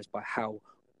characterized by how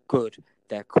good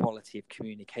their quality of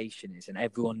communication is, and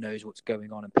everyone knows what's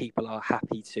going on and people are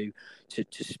happy to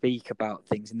speak about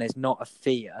things. And there's not a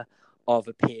fear of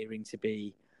appearing to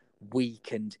be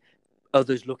weak and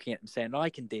others looking at them saying, I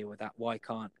can deal with that, why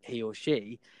can't he or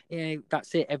she?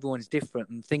 That's it. Everyone's different,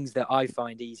 and things that I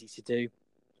find easy to do,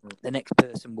 the next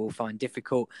person will find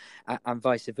difficult, and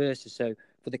vice versa. So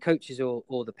for the coaches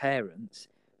or the parents,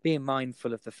 being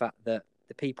mindful of the fact that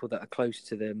the people that are close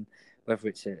to them, whether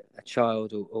it's a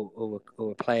child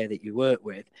or a player that you work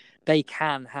with, they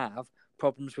can have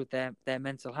problems with their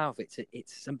mental health.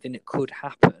 It's something that could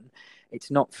happen. It's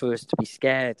not for us to be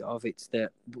scared of. It's that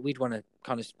we'd want to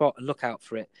kind of spot and look out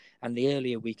for it. And the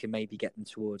earlier we can maybe get them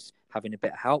towards having a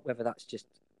bit of help, whether that's just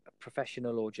a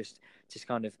professional or just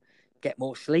kind of get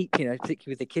more sleep, particularly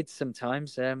with the kids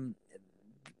sometimes.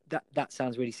 That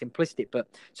sounds really simplistic, but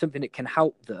something that can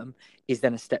help them is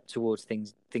then a step towards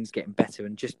things getting better.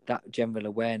 And just that general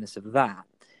awareness of that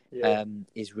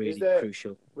is really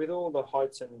crucial. With all the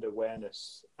heightened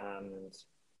awareness and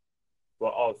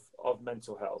of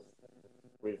mental health,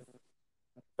 with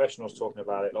professionals talking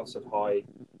about it, lots of high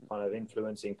kind of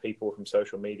influencing people from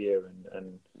social media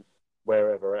and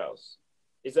wherever else,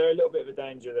 is there a little bit of a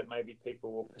danger that maybe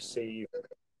people will perceive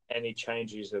any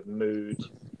changes of mood,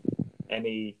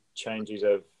 any changes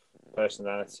of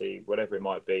personality, whatever it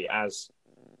might be, as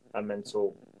a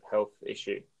mental health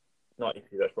issue? Not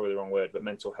issue, that's probably the wrong word, but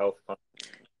mental health.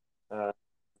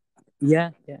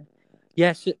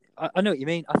 Yes, I know what you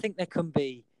mean. I think there could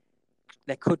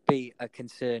be a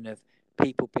concern of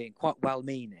people being quite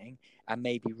well-meaning and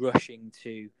maybe rushing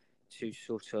to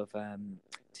sort of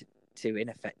to in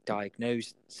effect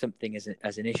diagnose something as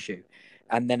an issue,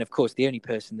 and then of course the only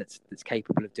person that's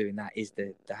capable of doing that is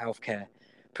the healthcare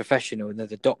professional, and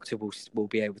the doctor will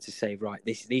be able to say, right,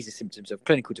 these are symptoms of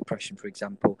clinical depression, for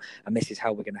example, and this is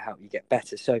how we're going to help you get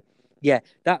better. So yeah,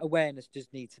 that awareness does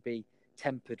need to be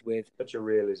tempered with such a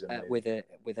realism, with a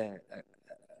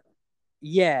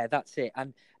yeah, that's it.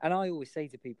 And I always say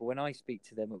to people when I speak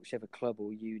to them at whichever club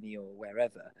or uni or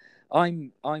wherever,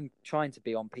 I'm trying to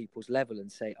be on people's level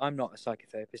and say, I'm not a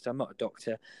psychotherapist, I'm not a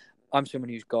doctor, I'm someone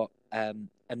who's got a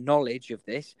knowledge of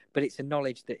this, but it's a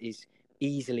knowledge that is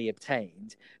easily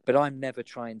obtained. But I'm never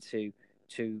trying to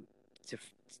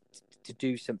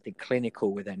do something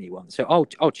clinical with anyone. So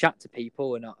I'll chat to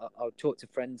people and I'll talk to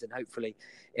friends, and hopefully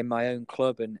in my own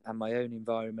club and my own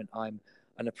environment, I'm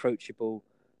an approachable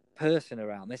person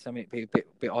around this. I mean, it'd be a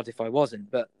bit odd if I wasn't,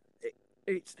 but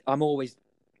I'm always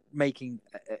making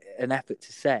an effort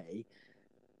to say,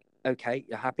 okay,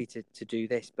 you're happy to do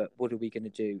this, but what are we going to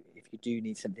do if you do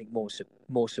need something more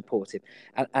supportive?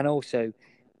 And also,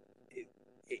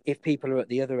 if people are at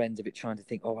the other end of it trying to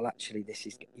think, oh, well, actually, this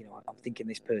is, I'm thinking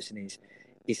this person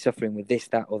is suffering with this,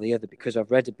 that, or the other because I've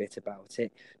read a bit about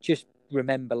it, just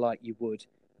remember, like you would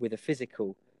with a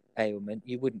physical ailment,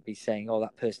 you wouldn't be saying, oh,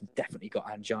 that person's definitely got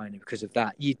angina because of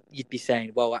that. You'd be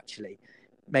saying, well, actually,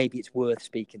 maybe it's worth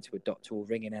speaking to a doctor or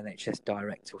ringing NHS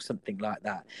Direct or something like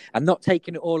that, and not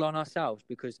taking it all on ourselves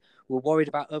because we're worried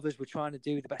about others. We're trying to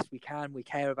do the best we can. We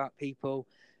care about people.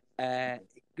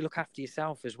 Look after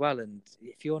yourself as well. And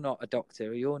if you're not a doctor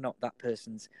or you're not that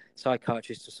person's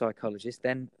psychiatrist or psychologist,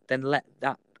 then let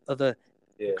that other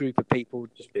group of people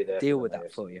just be there deal with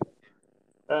that for you.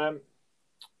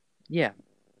 Yeah.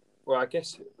 Well, I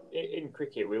guess in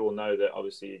cricket, we all know that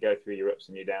obviously you go through your ups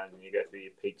and your downs, and you go through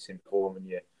your peaks in form and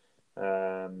your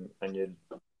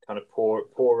kind of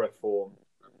poorer form.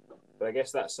 But I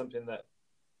guess that's something that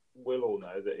we'll all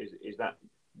know, that is that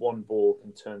one ball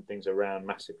can turn things around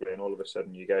massively, and all of a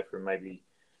sudden you go from maybe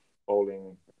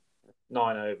bowling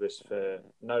 9 overs for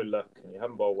no luck and you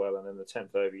haven't bowled well, and then the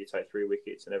 10th over you take 3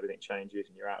 wickets and everything changes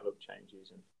and your outlook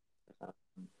changes. And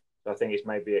so I think it's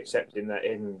maybe accepting that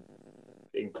in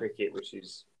cricket, which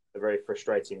is a very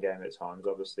frustrating game at times,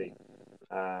 obviously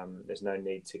there's no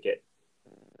need to get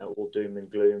all doom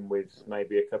and gloom with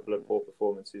maybe a couple of poor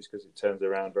performances, because it turns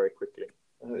around very quickly.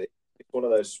 It's one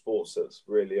of those sports that's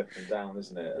really up and down,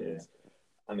 isn't it?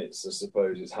 And it's, I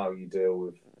suppose, it's how you deal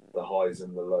with the highs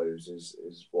and the lows is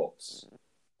what's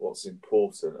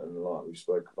important. And like we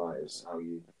spoke about, is how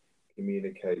you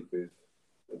communicate with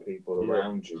the people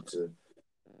around you to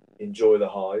enjoy the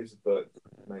highs, but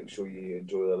make sure you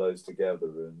enjoy the lows together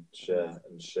and share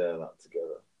that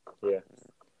together.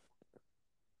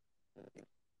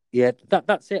 Yeah,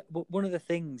 that's it. One of the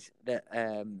things that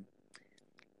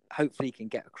hopefully you can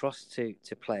get across to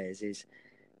players is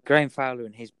Graham Fowler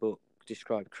in his book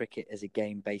described cricket as a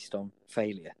game based on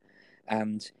failure.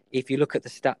 And if you look at the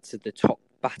stats of the top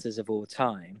batters of all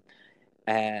time,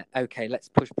 okay, let's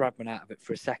push Bradman out of it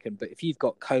for a second. But if you've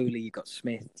got Kohli, you've got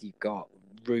Smith, you've got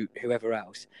Root, whoever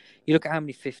else, you look at how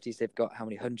many 50s they've got, how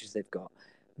many 100s they've got.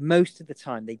 Most of the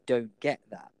time, they don't get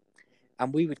that.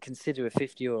 And we would consider a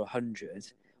 50 or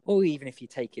 100, or even if you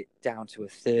take it down to a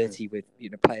 30 with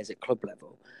players at club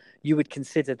level, you would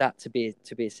consider that to be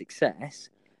a success.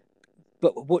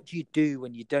 But what do you do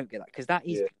when you don't get that? Because that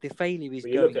is the failure is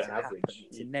going to happen.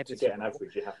 It's inevitable. To get an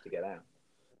average, you have to get out.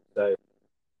 So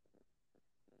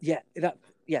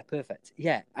perfect.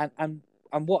 Yeah, and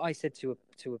what I said to a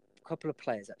couple of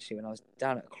players actually when I was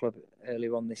down at a club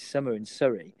earlier on this summer in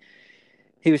Surrey,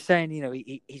 he was saying,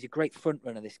 he's a great front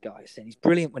runner, this guy. Saying he's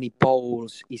brilliant when he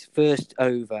bowls his first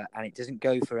over and it doesn't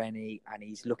go for any, and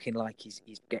he's looking like he's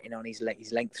getting on his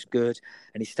length's good,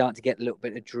 and he's starting to get a little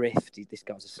bit of drift. This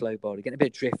guy's a slow bowler, getting a bit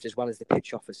of drift as well as the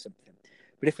pitch offers something.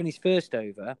 But if in his first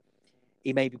over,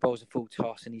 he maybe bowls a full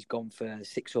toss and he's gone for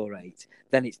 6 or 8,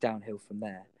 then it's downhill from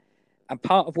there. And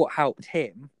part of what helped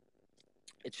him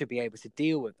to be able to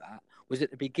deal with that was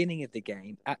at the beginning of the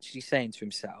game, actually saying to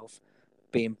himself,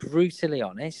 being brutally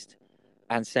honest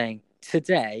and saying,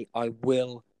 today I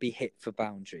will be hit for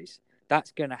boundaries.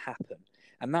 That's going to happen.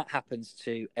 And that happens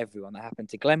to everyone. That happened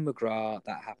to Glenn McGrath.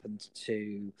 That happened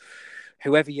to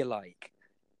whoever you like.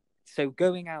 So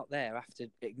going out there after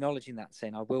acknowledging that,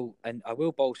 saying I will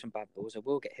bowl some bad balls, I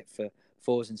will get hit for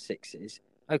 4s and 6s.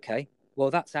 Okay, well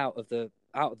that's out of the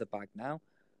bag now.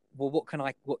 Well, what can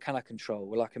I control?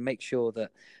 Well, I can make sure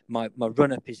that my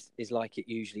run up is like it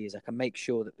usually is. I can make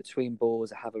sure that between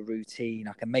balls I have a routine.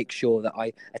 I can make sure that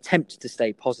I attempt to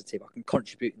stay positive. I can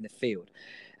contribute in the field.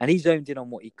 And he zoned in on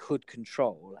what he could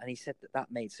control, and he said that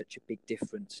made such a big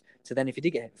difference. So then if he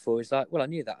did get hit for, he's like, well, I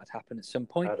knew that would happen at some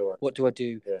point. What do I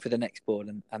do for the next ball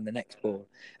and the next ball?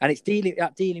 And it's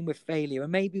dealing with failure.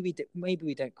 And maybe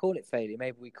we don't call it failure.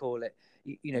 Maybe we call it,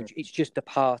 it's just a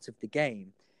part of the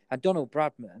game. And Donald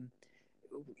Bradman,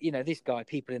 this guy,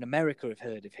 people in America have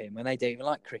heard of him, and they don't even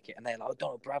like cricket. And they're like,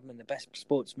 Donald Bradman, the best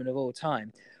sportsman of all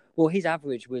time. Well, his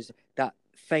average was that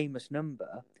famous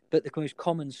number, but the most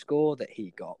common score that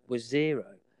he got was 0.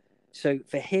 So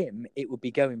for him, it would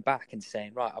be going back and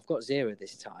saying, right, I've got 0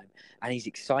 this time. And he's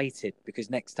excited because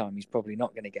next time he's probably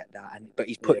not going to get that. But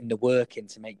he's putting the work in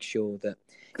to make sure that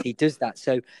he does that.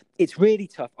 So it's really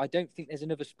tough. I don't think there's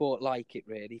another sport like it,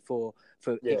 really, for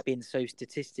it being so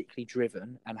statistically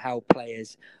driven and how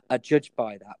players are judged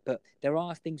by that. But there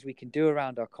are things we can do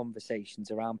around our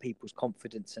conversations, around people's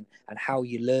confidence and how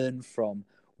you learn from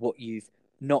what you've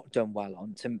not done well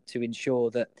on to ensure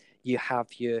that you have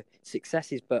your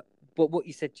successes. But what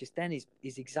you said just then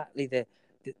is exactly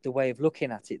the way of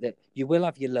looking at it, that you will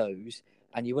have your lows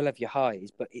and you will have your highs,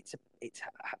 but it's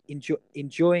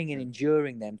enjoying and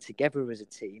enduring them together as a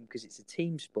team, because it's a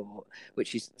team sport,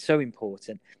 which is so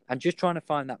important, and just trying to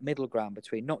find that middle ground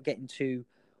between not getting too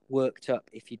worked up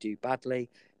if you do badly,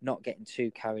 not getting too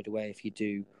carried away if you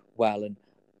do well. And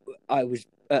I was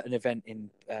at an event in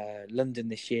London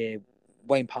this year.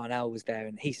 Wayne Parnell was there,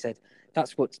 and he said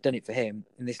that's what's done it for him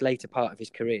in this later part of his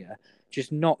career,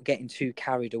 just not getting too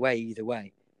carried away either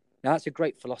way. Now, that's a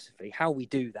great philosophy. How we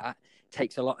do that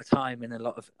takes a lot of time and a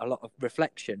lot of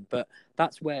reflection, but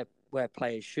that's where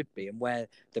players should be, and where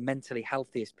the mentally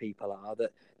healthiest people are,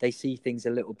 that they see things a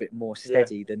little bit more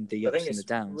steady than the ups and the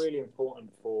downs. It's really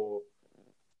important for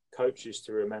coaches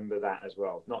to remember that as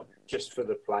well, not just for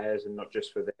the players and not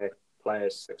just for their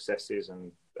players' successes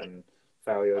and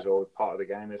failures, or part of the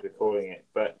game as we're calling it,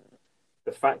 but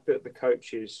the fact that the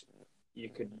coaches,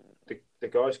 the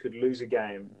guys could lose a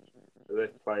game that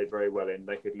they've played very well in,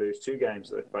 they could lose 2 games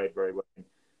that they've played very well in,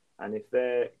 and if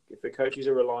the coaches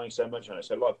are relying so much on it,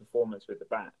 so a lot of performance with the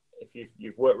bat, if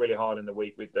you've worked really hard in the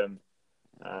week with them,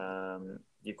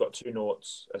 you've got 2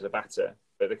 noughts as a batter,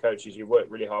 but the coaches, you work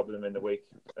really hard with them in the week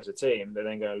as a team, they're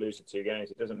then going to lose the 2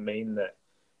 games. It doesn't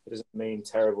mean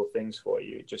terrible things for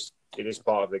you. It is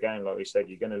part of the game. Like we said,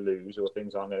 you're going to lose, or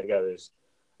things aren't going to go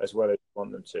as well as you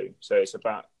want them to. So it's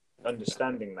about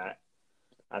understanding that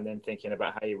and then thinking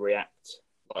about how you react,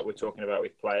 like we're talking about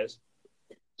with players.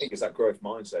 I think it's that growth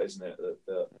mindset, isn't it?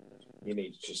 That you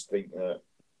need to just think that,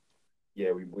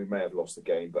 we may have lost the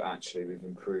game, but actually we've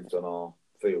improved on our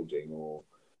fielding, or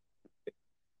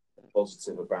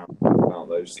positive about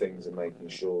those things, and making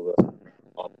sure that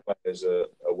our players are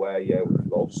aware, we've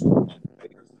lost.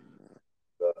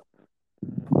 But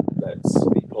let's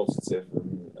be positive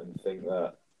and think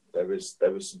that there is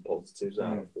some positives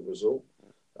out of the result.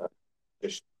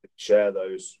 Just share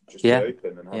those, just be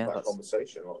open and have that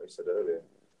conversation, like we said earlier,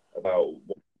 about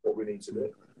what we need to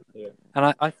do. Yeah,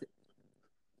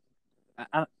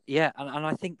 and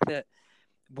I think that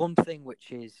one thing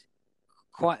which is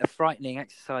quite a frightening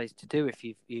exercise to do if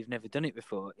you've never done it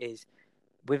before is,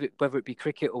 whether it be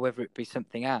cricket or whether it be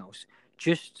something else,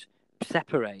 just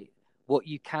separate what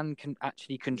you can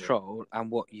actually control and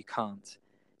what you can't.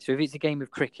 So if it's a game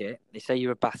of cricket, they say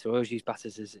you're a batter. I always use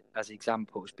batters as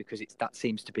examples, because that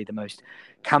seems to be the most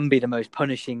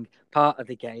punishing part of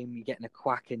the game. You're getting a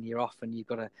quack and you're off, and you've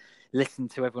got to listen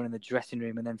to everyone in the dressing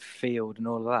room and then field and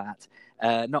all of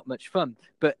that. Not much fun.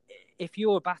 But if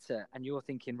you're a batter and you're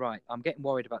thinking, right, I'm getting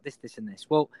worried about this, and this,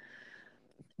 well,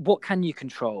 what can you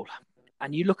control?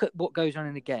 And you look at what goes on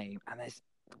in the game, and there's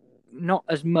not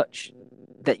as much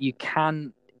that you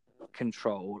can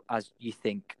control as you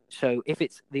think. So if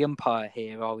it's the umpire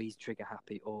here, oh, he's trigger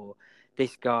happy, or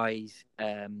this guy's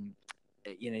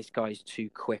this guy's too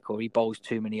quick, or he bowls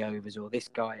too many overs, or this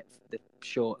guy at the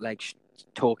short leg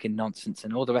talking nonsense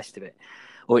and all the rest of it,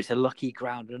 or it's a lucky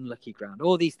ground, unlucky ground.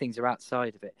 All these things are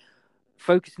outside of it.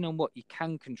 Focusing on what you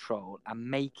can control and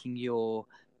making your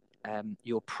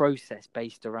process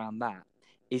based around that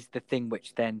is the thing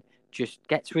which then just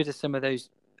gets rid of some of those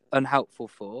unhelpful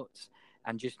thoughts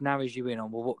and just narrows you in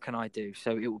on, well, what can I do?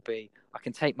 So it will be, I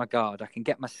can take my guard, I can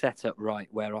get my setup right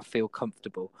where I feel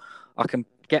comfortable, I can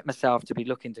get myself to be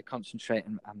looking to concentrate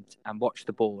and watch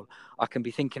the ball, I can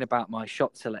be thinking about my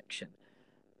shot selection.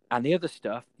 And the other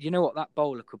stuff, you know what, that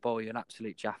bowler could bowl you an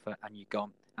absolute jaffer and you're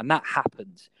gone. And that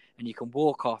happens. And you can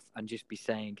walk off and just be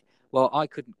saying, well, I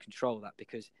couldn't control that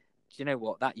because, do you know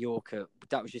what, that Yorker,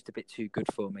 that was just a bit too good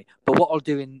for me. But what I'll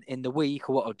do in the week,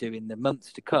 or what I'll do in the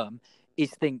months to come,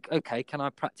 is think, okay, can I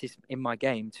practice in my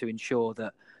game to ensure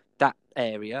that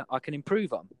area I can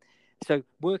improve on? So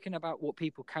working about what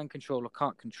people can control or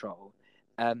can't control,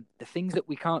 the things that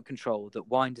we can't control that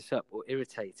wind us up or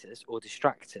irritate us or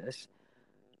distract us,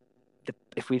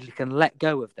 if we can let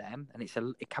go of them, and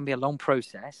it can be a long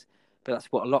process, but that's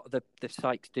what a lot of the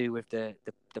psychs do with the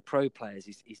pro players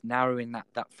is narrowing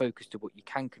that focus to what you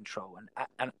can control,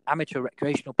 and amateur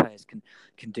recreational players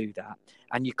can do that,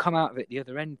 and you come out of it the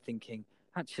other end thinking,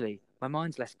 actually my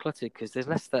mind's less cluttered because there's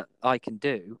less that I can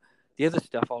do. The other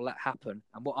stuff I'll let happen,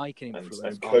 and what I can influence.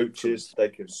 And coaches, they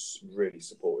can really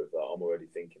support with that. I'm already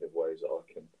thinking of ways that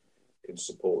I can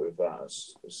support with that.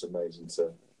 It's amazing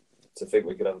to think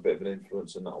we could have a bit of an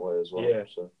influence in that way as well. Yeah,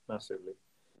 so massively.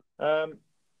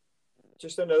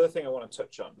 Just another thing I want to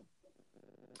touch on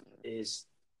is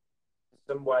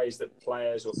some ways that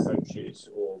players or coaches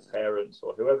or parents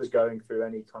or whoever's going through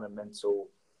any kind of mental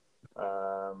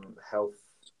health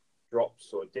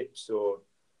drops or dips or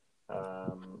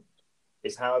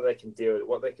is how they can deal with it,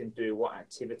 what they can do, what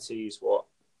activities, what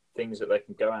things that they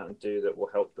can go out and do that will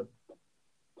help them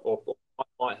or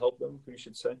might help them, we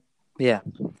should say.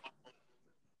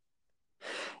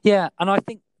 Yeah, and I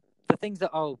think the things that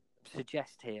I'll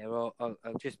suggest here are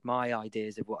just my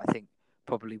ideas of what I think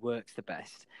probably works the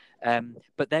best.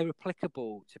 But they're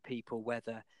applicable to people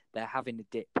whether they're having a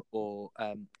dip or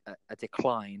a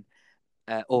decline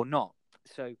or not.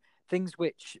 So things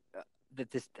which,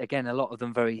 again, a lot of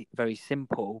them very, very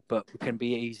simple, but can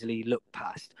be easily looked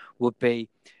past, would be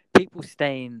people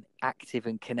staying active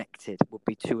and connected would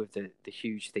be two of the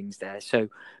huge things there. So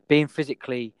being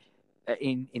physically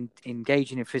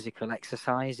engaging in physical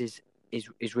exercise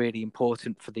is really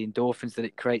important for the endorphins that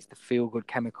it creates, the feel-good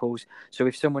chemicals. So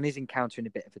if someone is encountering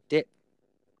a bit of a dip,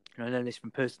 and I know this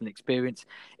from personal experience,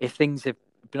 if things have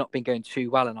not been going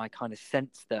too well and I kind of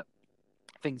sense that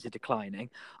things are declining,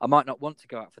 I might not want to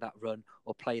go out for that run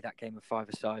or play that game of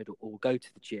five-a-side or go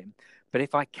to the gym. But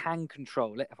if I can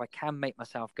control it, if I can make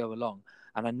myself go along,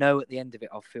 and I know at the end of it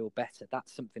I'll feel better,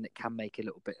 that's something that can make a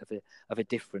little bit of a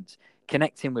difference.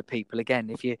 Connecting with people, again,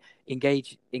 if you're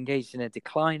engaged in a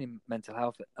decline in mental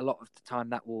health, a lot of the time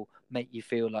that will make you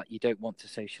feel like you don't want to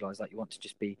socialise, like you want to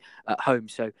just be at home.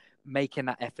 So making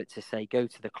that effort to say go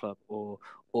to the club or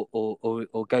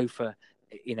go for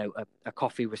a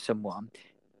coffee with someone,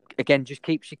 again, just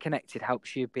keeps you connected,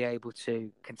 helps you be able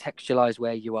to contextualize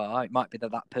where you are. It might be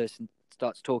that person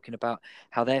starts talking about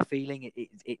how they're feeling.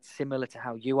 It's similar to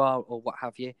how you are or what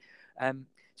have you.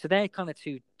 So they're kind of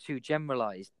two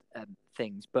generalized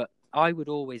things, but I would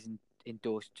always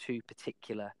endorse two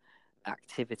particular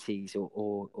activities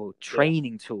or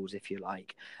training tools, if you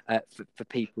like, for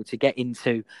people to get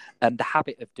into the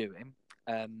habit of doing.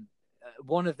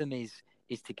 One of them is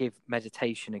to give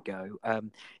meditation a go.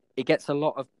 It gets a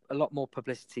lot more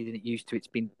publicity than it used to. It's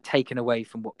been taken away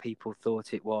from what people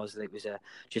thought it was. It was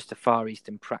just a Far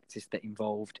Eastern practice that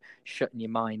involved shutting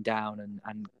your mind down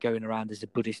and going around as a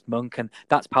Buddhist monk, and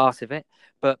that's part of it.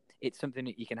 But it's something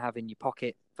that you can have in your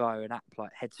pocket via an app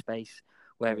like Headspace,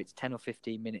 where it's 10 or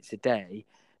 15 minutes a day,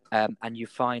 and you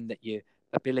find that your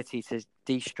ability to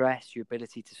de-stress, your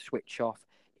ability to switch off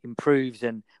improves.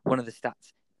 And one of the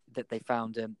stats that they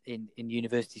found in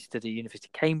University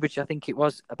of Cambridge, I think it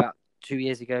was, about 2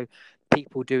 years ago,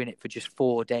 people doing it for just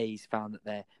 4 days found that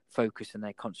their focus and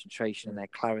their concentration and their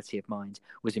clarity of mind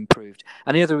was improved.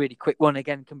 And the other really quick one,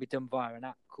 again, can be done via an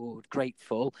app called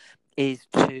Grateful, is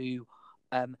to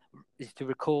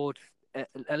record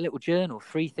a little journal,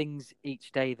 3 things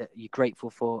each day that you're grateful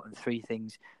for and 3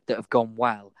 things that have gone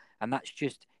well. And that's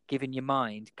just giving your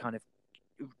mind, kind of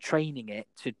training it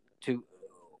to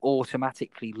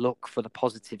automatically look for the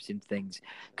positives in things,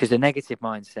 because the negative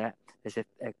mindset, there's a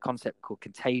concept called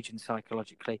contagion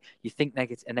psychologically. You think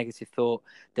a negative thought,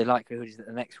 the likelihood is that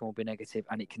the next one will be negative,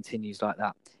 and it continues like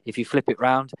that. If you flip it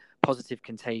round, positive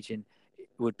contagion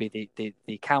would be the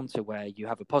counter, where you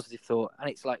have a positive thought and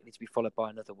it's likely to be followed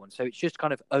by another one. So it's just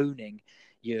kind of owning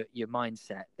your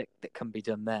mindset that can be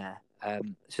done there.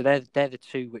 So they're the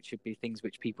two which would be things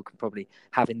which people can probably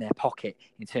have in their pocket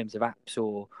in terms of apps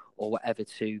or whatever,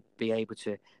 to be able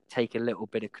to take a little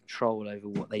bit of control over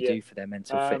what they do for their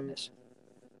mental fitness.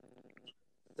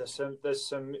 There's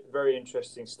some very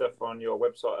interesting stuff on your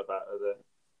website about other.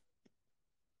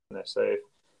 So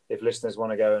if listeners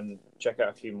want to go and check out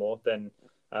a few more, then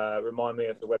remind me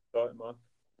of the website, Mark.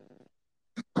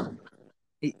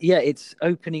 Yeah, it's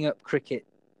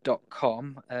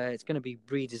openingupcricket.com. It's going to be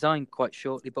redesigned quite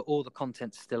shortly, but all the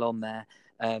content's still on there.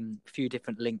 A few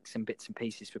different links and bits and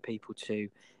pieces for people to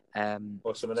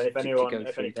awesome. And then if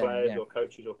any players or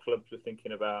coaches or clubs are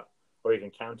thinking about, or even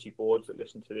county boards that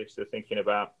listen to this, they're thinking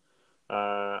about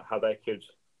how they could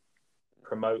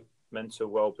promote mental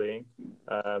well-being,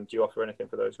 do you offer anything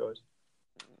for those guys?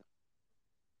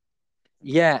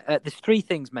 Yeah, there's three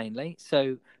things mainly.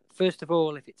 So first of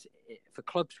all, if it's for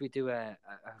clubs, we do a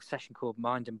session called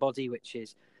Mind and Body, which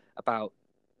is about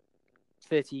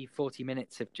 30-40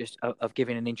 minutes of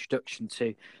giving an introduction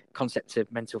to concepts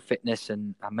of mental fitness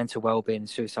and mental well-being and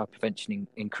suicide prevention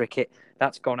in cricket.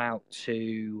 That's gone out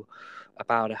to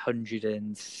about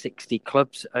 160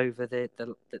 clubs over the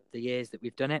years that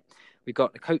we've done it. We've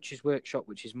got the coaches workshop,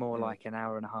 which is more like an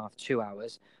hour and a half, 2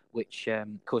 hours, which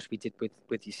of course we did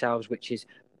with yourselves, which is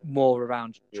more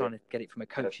around trying to get it from a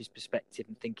coach's perspective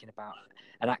and thinking about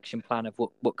an action plan of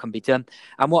what can be done.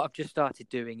 And what I've just started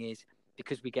doing is,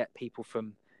 because we get people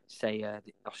from, say,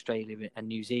 Australia and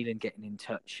New Zealand getting in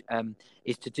touch,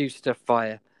 is to do stuff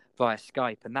via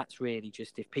Skype. And that's really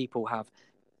just if people have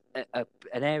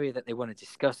an area that they want to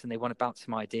discuss and they want to bounce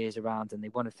some ideas around and they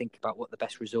want to think about what the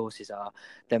best resources are,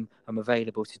 then I'm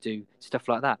available to do stuff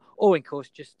like that. Or, of course,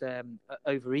 just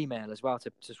over email as well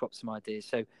to swap some ideas.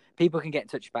 So people can get in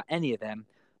touch about any of them.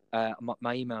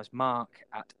 My email is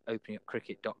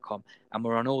mark@openingupcricket.com, and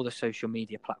we're on all the social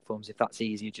media platforms if that's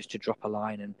easier, just to drop a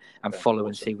line and follow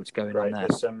and see what's going on there.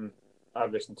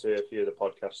 I've listened to a few of the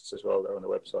podcasts as well that are on the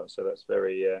website, so that's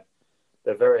they're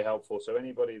very helpful. So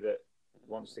anybody that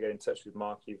wants to get in touch with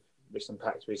Mark, you've listened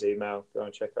back to his email, go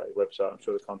and check out his website. I'm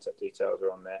sure the contact details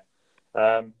are on there.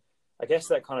 I guess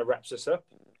that kind of wraps us up,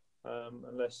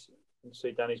 unless you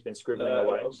see Danny's been scribbling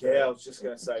away. Yeah, I was just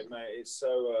going to say, mate, it's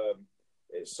so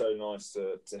nice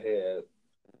to hear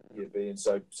you being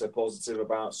so positive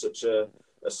about such a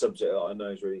subject that I know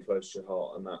is really close to your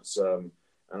heart, and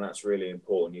that's really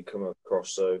important. You come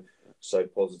across so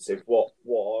positive. What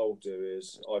I'll do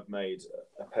is I've made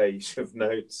a page of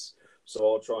notes, so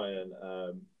I'll try and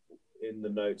in the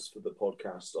notes for the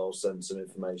podcast I'll send some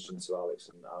information to Alex,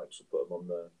 and Alex will put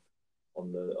them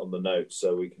on the notes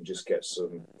so we can just get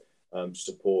some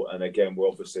support. And again, we're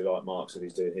obviously, like Mark said,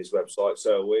 he's doing his website,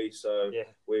 so are we. So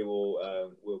we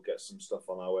will we'll get some stuff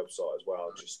on our website as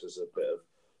well, just as a bit of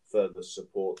further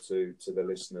support to the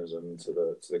listeners and to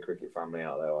the cricket family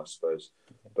out there, I suppose.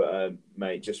 But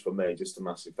mate, just for me, just a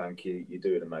massive thank you. You're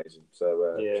doing amazing.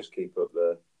 So just keep up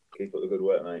the good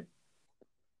work, mate.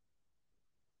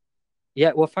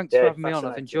 Yeah, well, thanks for having me on.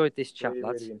 I've enjoyed this chat, really,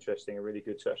 lads. Really interesting and really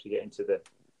good to actually get into the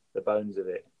bones of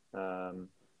it.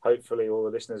 Hopefully all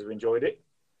the listeners have enjoyed it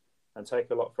and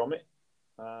take a lot from it.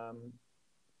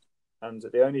 And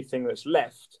the only thing that's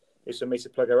left is for me to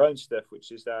plug our own stuff,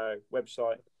 which is our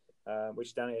website,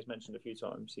 which Danny has mentioned a few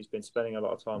times. He's been spending a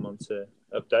lot of time on to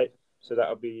update. So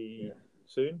that'll be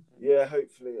soon. Yeah,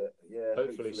 hopefully.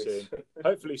 Hopefully soon.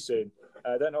 Hopefully soon.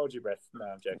 Don't hold your breath. No,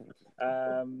 I'm joking.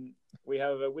 We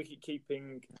have a wicket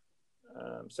keeping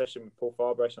session with Paul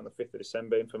Farbrace on the 5th of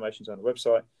December. Information's on the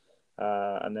website.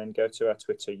 And then go to our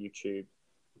Twitter, YouTube,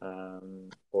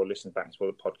 or listen back to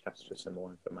all the podcasts for some more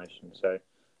information. So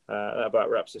that about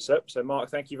wraps us up. So,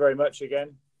 Mark, thank you very much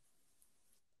again.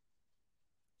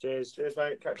 Cheers. Cheers,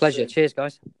 mate. Pleasure. Cheers,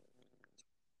 guys.